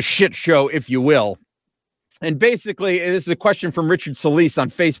the shit show, if you will. And basically, this is a question from Richard Solis on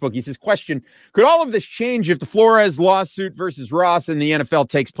Facebook. He says, question, could all of this change if the Flores lawsuit versus Ross in the NFL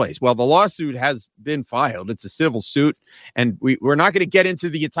takes place? Well, the lawsuit has been filed. It's a civil suit, and we're not going to get into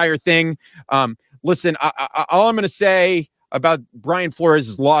the entire thing. Listen, all I'm going to say about Brian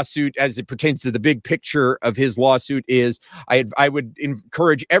Flores' lawsuit as it pertains to the big picture of his lawsuit is I would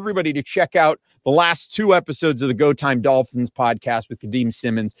encourage everybody to check out the last 2 episodes of the Go Time Dolphins podcast with Kadeem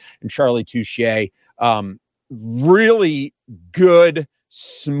Simmons and Charlie Touche. Really good,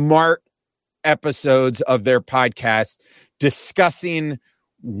 smart episodes of their podcast discussing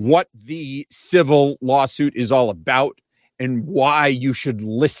what the civil lawsuit is all about and why you should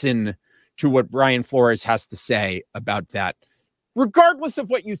listen to what Brian Flores has to say about that, regardless of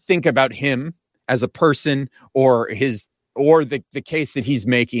what you think about him as a person or the case that he's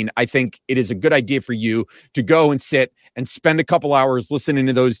making. I think it is a good idea for you to go and sit and spend a couple hours listening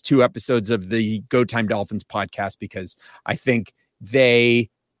to those 2 episodes of the Go Time Dolphins podcast, because I think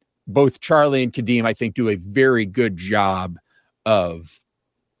both Charlie and Kadeem, I think, do a very good job of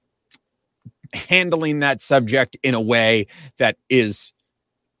handling that subject in a way that is,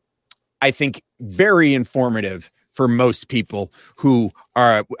 I think, very informative for most people who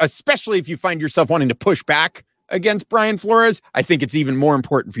are, especially if you find yourself wanting to push back against Brian Flores. I think it's even more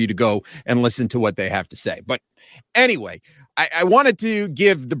important for you to go and listen to what they have to say. But anyway, I wanted to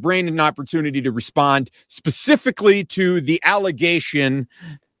give the brain an opportunity to respond specifically to the allegation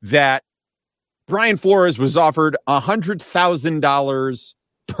that Brian Flores was offered $100,000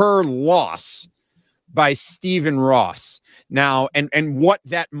 per loss by Stephen Ross. Now, and what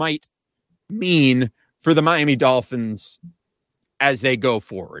that might mean for the Miami Dolphins as they go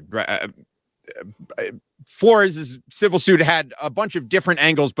forward. Flores' civil suit had a bunch of different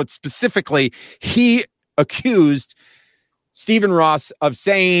angles, but specifically, he accused Stephen Ross of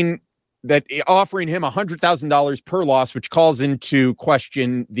saying that offering him $100,000 per loss, which calls into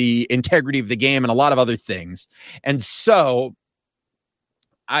question the integrity of the game and a lot of other things. And so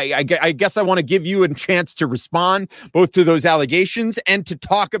I guess I want to give you a chance to respond both to those allegations and to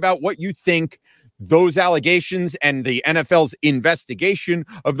talk about what you think those allegations and the NFL's investigation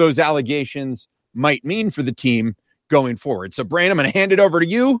of those allegations might mean for the team going forward. So, Brian, I'm going to hand it over to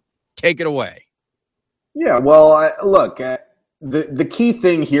you. Take it away. Yeah, well, the key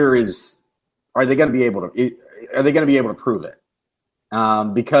thing here is, are they going to be able to prove it?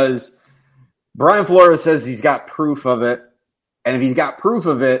 Because Brian Flores says he's got proof of it, and if he's got proof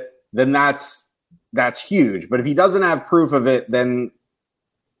of it, then that's huge. But if he doesn't have proof of it, then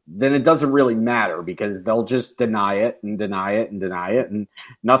it doesn't really matter, because they'll just deny it and deny it and deny it, and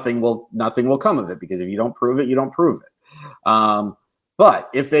nothing will come of it, because if you don't prove it, you don't prove it. But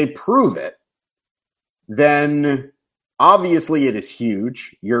if they prove it, then obviously it is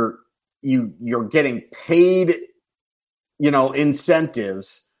huge. You're getting paid,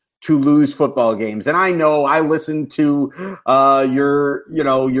 incentives to lose football games. And I know I listened to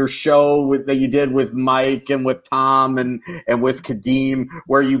your show that you did with Mike and with Tom and with Kadeem,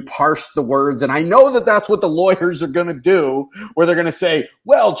 where you parse the words. And I know that that's what the lawyers are going to do, where they're going to say,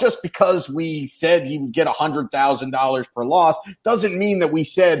 well, just because we said you would get $100,000 per loss doesn't mean that we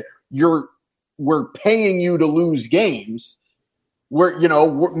said we're paying you to lose games.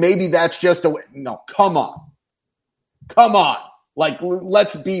 Maybe that's just no, come on. Like,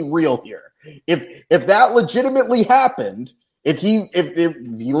 let's be real here. If that legitimately happened, if he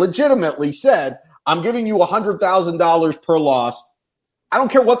legitimately said, I'm giving you $100,000 per loss, I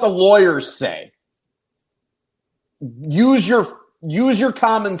don't care what the lawyers say. Use your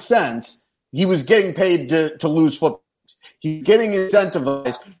common sense. He was getting paid to lose football. He's getting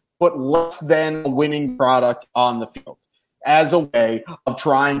incentivized, put less than a winning product on the field as a way of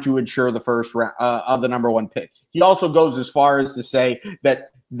trying to ensure the first round of the number 1 pick. He also goes as far as to say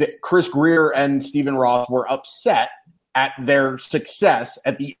that Chris Greer and Stephen Ross were upset at their success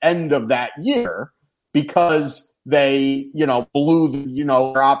at the end of that year because they, blew,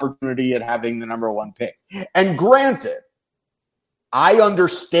 their opportunity at having the number 1 pick. And granted, I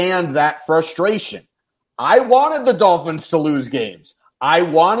understand that frustration. I wanted the Dolphins to lose games. I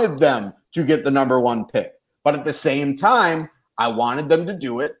wanted them to get the number 1 pick. But at the same time, I wanted them to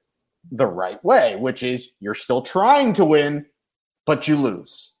do it the right way, which is you're still trying to win, but you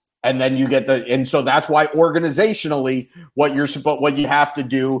lose. And then you get and so that's why organizationally, what you have to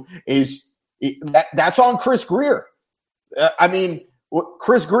do is that's on Chris Greer.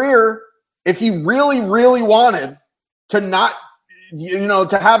 Chris Greer, if he really, really wanted to not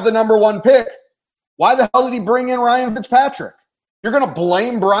to have the number one pick, why the hell did he bring in Ryan Fitzpatrick? You're going to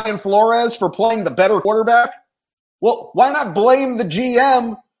blame Brian Flores for playing the better quarterback? Well, why not blame the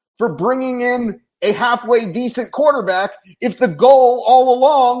GM for bringing in a halfway decent quarterback if the goal all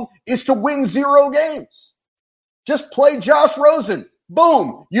along is to win 0 games? Just play Josh Rosen.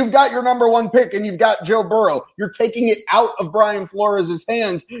 Boom. You've got your number one pick and you've got Joe Burrow. You're taking it out of Brian Flores'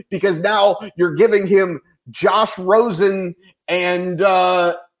 hands because now you're giving him Josh Rosen and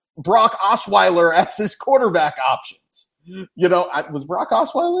Brock Osweiler as his quarterback options. Was Brock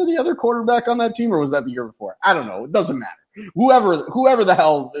Osweiler the other quarterback on that team, or was that the year before? I don't know. It doesn't matter. Whoever the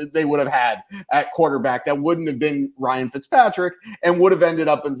hell they would have had at quarterback, that wouldn't have been Ryan Fitzpatrick and would have ended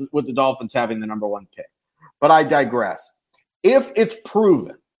up with the Dolphins having the number one pick. But I digress. If it's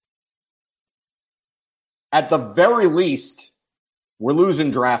proven, at the very least, we're losing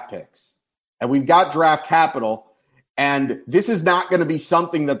draft picks and we've got draft capital, and this is not going to be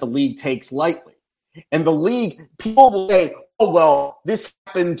something that the league takes lightly. And the league, people will say, oh, well, this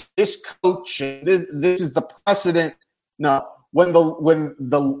happened to this coach. This is the precedent. No, when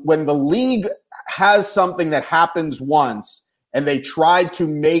the league has something that happens once and they try to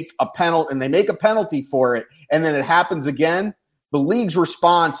make a penalty and they make a penalty for it, and then it happens again, the league's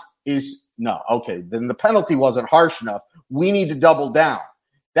response is, no, okay, then the penalty wasn't harsh enough. We need to double down.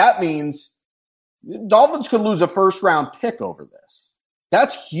 That means Dolphins could lose a first-round pick over this.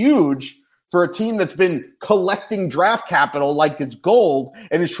 That's huge for a team that's been collecting draft capital like it's gold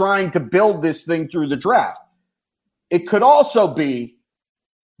and is trying to build this thing through the draft. It could also be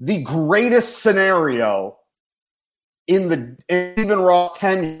the greatest scenario in Stephen Ross'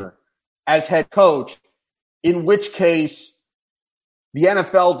 tenure as head coach, in which case the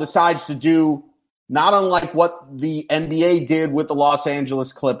NFL decides to do not unlike what the NBA did with the Los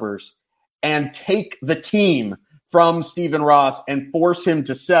Angeles Clippers and take the team from Stephen Ross and force him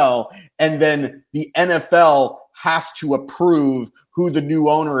to sell, and then the NFL has to approve who the new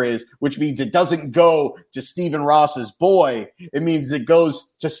owner is, which means it doesn't go to Stephen Ross's boy. It means it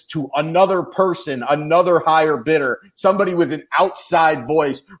goes just to another person, another higher bidder, somebody with an outside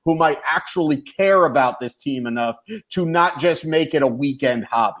voice who might actually care about this team enough to not just make it a weekend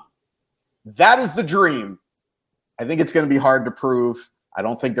hobby. That is the dream. I think it's going to be hard to prove. I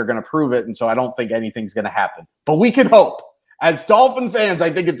don't think they're going to prove it, and so I don't think anything's going to happen. But we can hope. As Dolphin fans,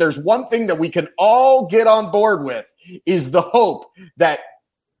 I think if there's one thing that we can all get on board with is the hope that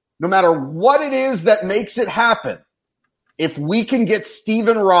no matter what it is that makes it happen, if we can get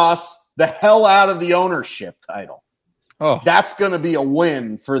Stephen Ross the hell out of the ownership title, that's going to be a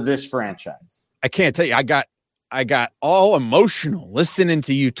win for this franchise. I can't tell you. I got all emotional listening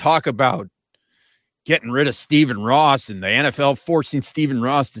to you talk about getting rid of Stephen Ross and the NFL forcing Stephen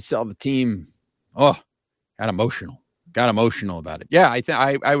Ross to sell the team. Oh, got emotional about it. Yeah,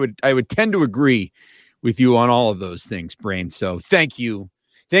 I would tend to agree with you on all of those things, Brain. So thank you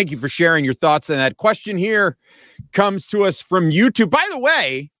for sharing your thoughts on that. Question here comes to us from YouTube. By the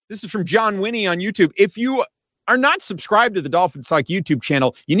way, this is from John Winnie on YouTube. If you are not subscribed to the Dolphins Talk YouTube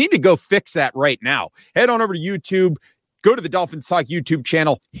channel, you need to go fix that right now. Head on over to YouTube. Go to the Dolphins Talk YouTube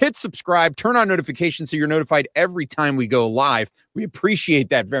channel, hit subscribe, turn on notifications so you're notified every time we go live. We appreciate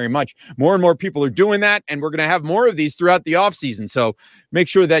that very much. More and more people are doing that, and we're going to have more of these throughout the offseason. So make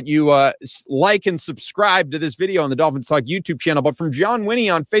sure that you like and subscribe to this video on the Dolphins Talk YouTube channel. But from John Winnie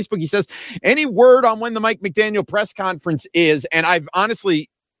on Facebook, he says, any word on when the Mike McDaniel press conference is? And I've honestly,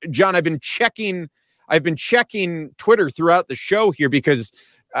 John, I've been checking Twitter throughout the show here because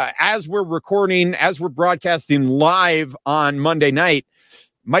as we're recording, as we're broadcasting live on Monday night,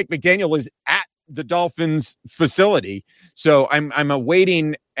 Mike McDaniel is at the Dolphins facility. So I'm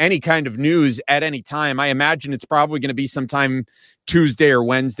awaiting any kind of news at any time. I imagine it's probably going to be sometime Tuesday or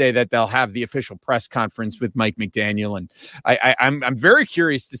Wednesday that they'll have the official press conference with Mike McDaniel. And I'm very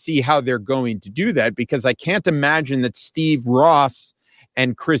curious to see how they're going to do that, because I can't imagine that Steve Ross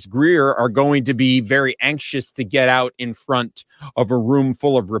and Chris Greer are going to be very anxious to get out in front of a room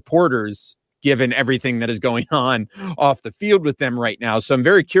full of reporters, given everything that is going on off the field with them right now. So I'm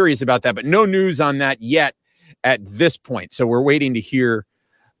very curious about that, but no news on that yet at this point. So we're waiting to hear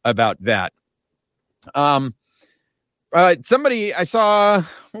about that. Somebody I saw,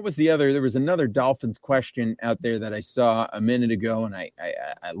 what was the other? There was another Dolphins question out there that I saw a minute ago and I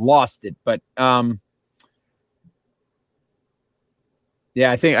lost it, but yeah,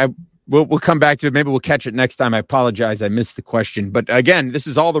 I think we'll come back to it. Maybe we'll catch it next time. I apologize. I missed the question. But again, this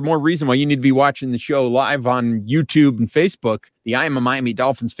is all the more reason why you need to be watching the show live on YouTube and Facebook, the I Am a Miami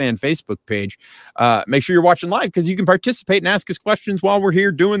Dolphins Fan Facebook page. Make sure you're watching live because you can participate and ask us questions while we're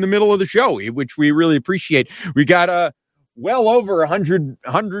here doing the middle of the show, which we really appreciate. We got well over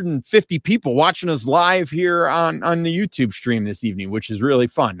 150 people watching us live here on the YouTube stream this evening, which is really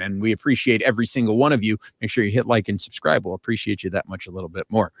fun. And we appreciate every single one of you. Make sure you hit like and subscribe. We'll appreciate you that much a little bit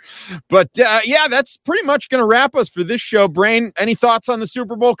more. But yeah, that's pretty much going to wrap us for this show. Brain, any thoughts on the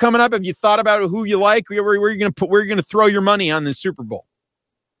Super Bowl coming up? Have you thought about who you like? Where are you going to throw your money on the Super Bowl?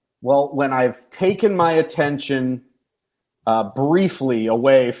 Well, when I've taken my attention briefly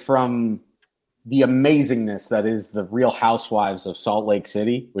away from the amazingness that is the Real Housewives of Salt Lake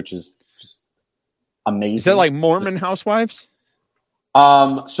City, which is just amazing. Is that like Mormon housewives?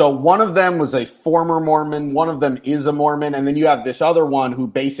 So one of them was a former Mormon. One of them is a Mormon. And then you have this other one who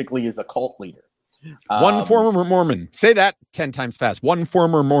basically is a cult leader. One former Mormon. Say that 10 times fast. One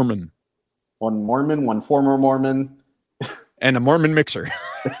former Mormon. One Mormon, one former Mormon. And a Mormon mixer.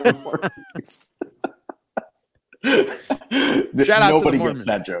 Shout out Nobody to gets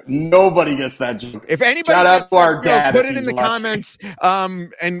that joke. Nobody gets that joke. If anybody shout out to our dad, put it in the comments.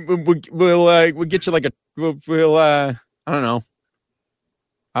 And we'll get you like a I don't know.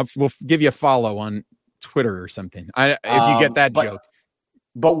 We'll give you a follow on Twitter or something. If you get that joke.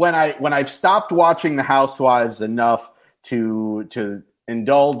 But when I've stopped watching the Housewives enough to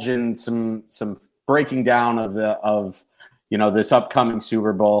indulge in some breaking down of this upcoming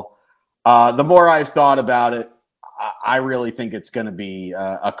Super Bowl, the more I've thought about it, I really think it's going to be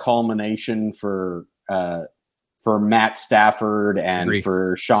a culmination for Matt Stafford and Agreed.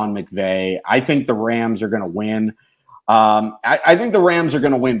 for Sean McVay. I think the Rams are going to win. I think the Rams are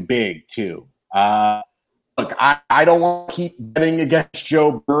going to win big too. Look, I don't want to keep betting against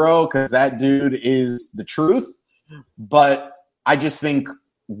Joe Burrow because that dude is the truth. But I just think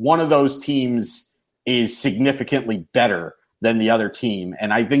one of those teams is significantly better than the other team.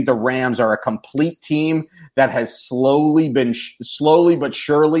 And I think the Rams are a complete team that has slowly but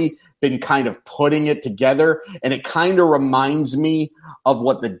surely been kind of putting it together. And it kind of reminds me of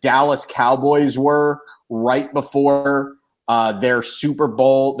what the Dallas Cowboys were right before their first Super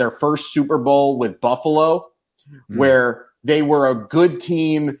Bowl with Buffalo, where they were a good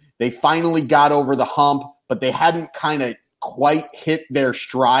team. They finally got over the hump, but they hadn't kind of quite hit their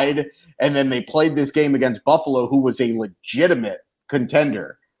stride. And then they played this game against Buffalo, who was a legitimate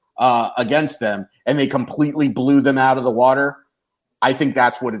contender against them, and they completely blew them out of the water. I think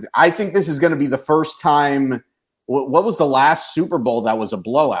that's what it is. I think this is going to be the first time. What was the last Super Bowl that was a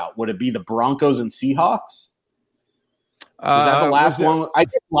blowout? Would it be the Broncos and Seahawks? Was that the last one? I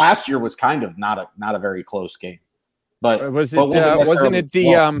think last year was kind of not a very close game. But wasn't it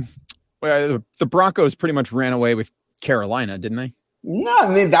the Broncos pretty much ran away with Carolina, didn't they? No,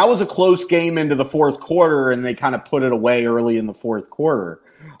 I mean, that was a close game into the fourth quarter, and they kind of put it away early in the fourth quarter.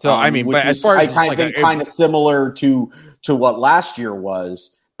 So, but as far as I think kind of similar to what last year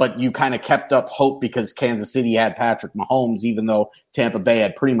was, but you kind of kept up hope because Kansas City had Patrick Mahomes, even though Tampa Bay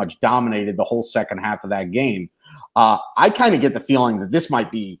had pretty much dominated the whole second half of that game. I kind of get the feeling that this might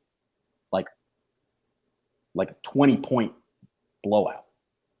be like a 20-point blowout.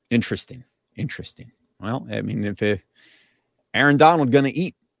 Interesting. Well, I mean, if Aaron Donald going to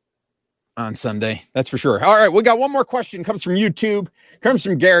eat on Sunday, that's for sure. All right, we got one more question. Comes from YouTube. Comes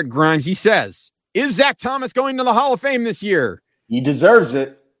from Garrett Grimes. He says, "Is Zach Thomas going to the Hall of Fame this year?" He deserves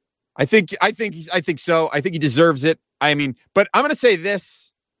it. I think so. I think he deserves it. I mean, but I'm going to say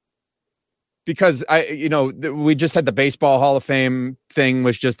this because we just had the Baseball Hall of Fame thing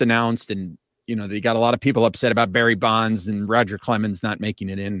was just announced, and they got a lot of people upset about Barry Bonds and Roger Clemens not making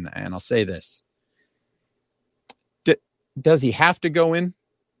it in. And I'll say this. Does he have to go in?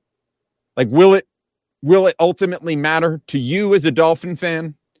 Like, will it ultimately matter to you as a Dolphin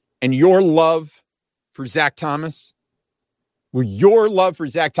fan and your love for Zach Thomas? Will your love for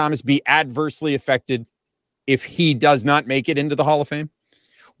Zach Thomas be adversely affected if he does not make it into the Hall of Fame?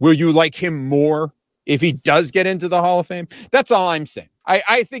 Will you like him more if he does get into the Hall of Fame? That's all I'm saying.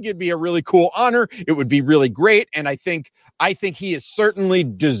 I think it'd be a really cool honor. It would be really great. And I think he is certainly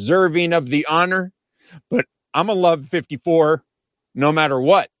deserving of the honor, but I'm going to love 54 no matter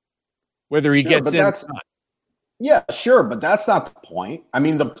what, whether he gets in or not. Yeah, sure, but that's not the point. I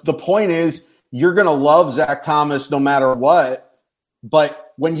mean, the point is you're going to love Zach Thomas no matter what,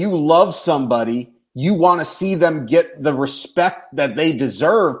 but when you love somebody, you want to see them get the respect that they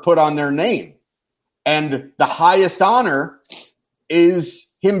deserve put on their name. And the highest honor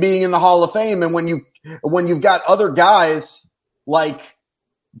is him being in the Hall of Fame. And when you've got other guys like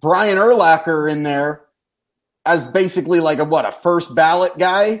Brian Urlacher in there, as basically like a first ballot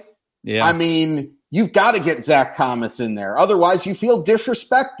guy. Yeah. I mean, You've got to get Zach Thomas in there. Otherwise, you feel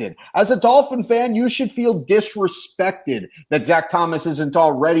disrespected. As a Dolphin fan, you should feel disrespected that Zach Thomas isn't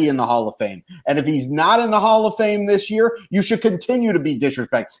already in the Hall of Fame. And if he's not in the Hall of Fame this year, you should continue to be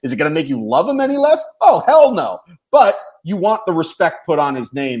disrespected. Is it going to make you love him any less? Oh, hell no. But you want the respect put on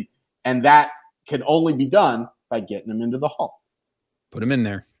his name, and that can only be done by getting him into the Hall. Put him in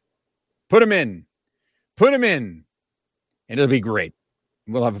there. Put him in. Put him in. And it'll be great.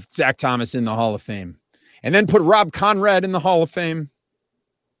 We'll have Zach Thomas in the Hall of Fame. And then put Rob Conrad in the Hall of Fame.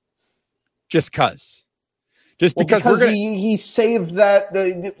 Just because because he saved that.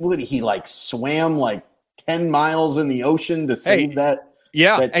 He swam 10 miles in the ocean to save that.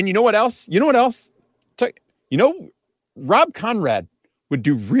 Yeah. And you know what else? Rob Conrad would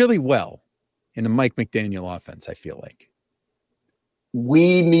do really well in a Mike McDaniel offense, I feel like.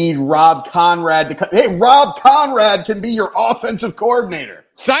 We need Rob Conrad to come. Hey, Rob Conrad can be your offensive coordinator.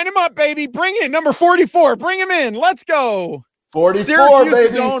 Sign him up, baby. Bring in number 44. Bring him in. Let's go. 44,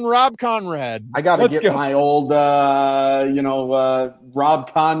 Syracuse's baby. Own Rob Conrad. I got to get my old,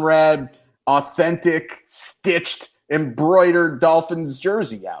 Rob Conrad authentic, stitched, embroidered Dolphins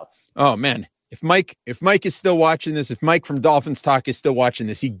jersey out. Oh, man. If Mike is still watching this, if Mike from Dolphins Talk is still watching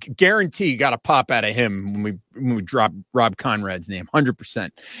this, he guarantee got a pop out of him when we drop Rob Conrad's name.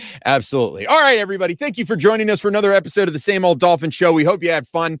 100%. Absolutely. All right, everybody. Thank you for joining us for another episode of the Same Old Dolphin Show. We hope you had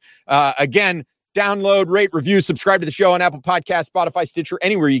fun. Again, download, rate, review, subscribe to the show on Apple Podcasts, Spotify, Stitcher,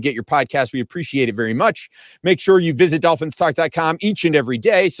 anywhere you get your podcast. We appreciate it very much. Make sure you visit DolphinsTalk.com each and every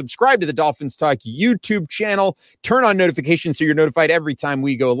day. Subscribe to the Dolphins Talk YouTube channel. Turn on notifications so you're notified every time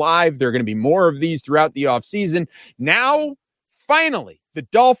we go live. There are going to be more of these throughout the offseason. Now, finally, the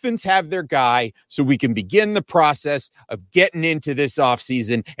Dolphins have their guy, so we can begin the process of getting into this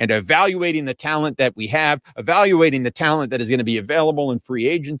offseason and evaluating the talent that we have, evaluating the talent that is going to be available in free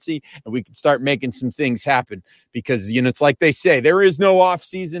agency, and we can start making some things happen. Because, it's like they say, there is no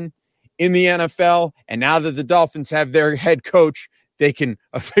offseason in the NFL, and now that the Dolphins have their head coach, they can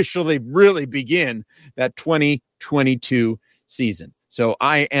officially really begin that 2022 season. So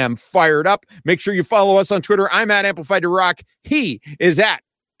I am fired up. Make sure you follow us on Twitter. I'm at Amplified to Rock. He is at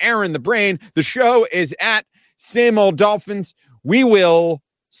Aaron the Brain. The show is at Same Old Dolphins. We will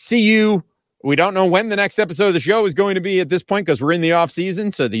see you. We don't know when the next episode of the show is going to be at this point because we're in the off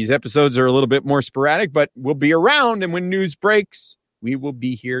season. So these episodes are a little bit more sporadic, but we'll be around. And when news breaks, we will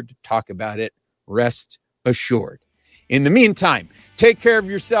be here to talk about it. Rest assured. In the meantime, take care of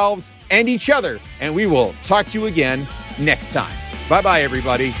yourselves and each other, and we will talk to you again next time. Bye-bye,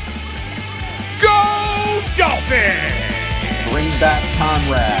 everybody. Go Dolphins! Bring back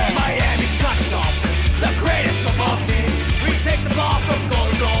Conrad.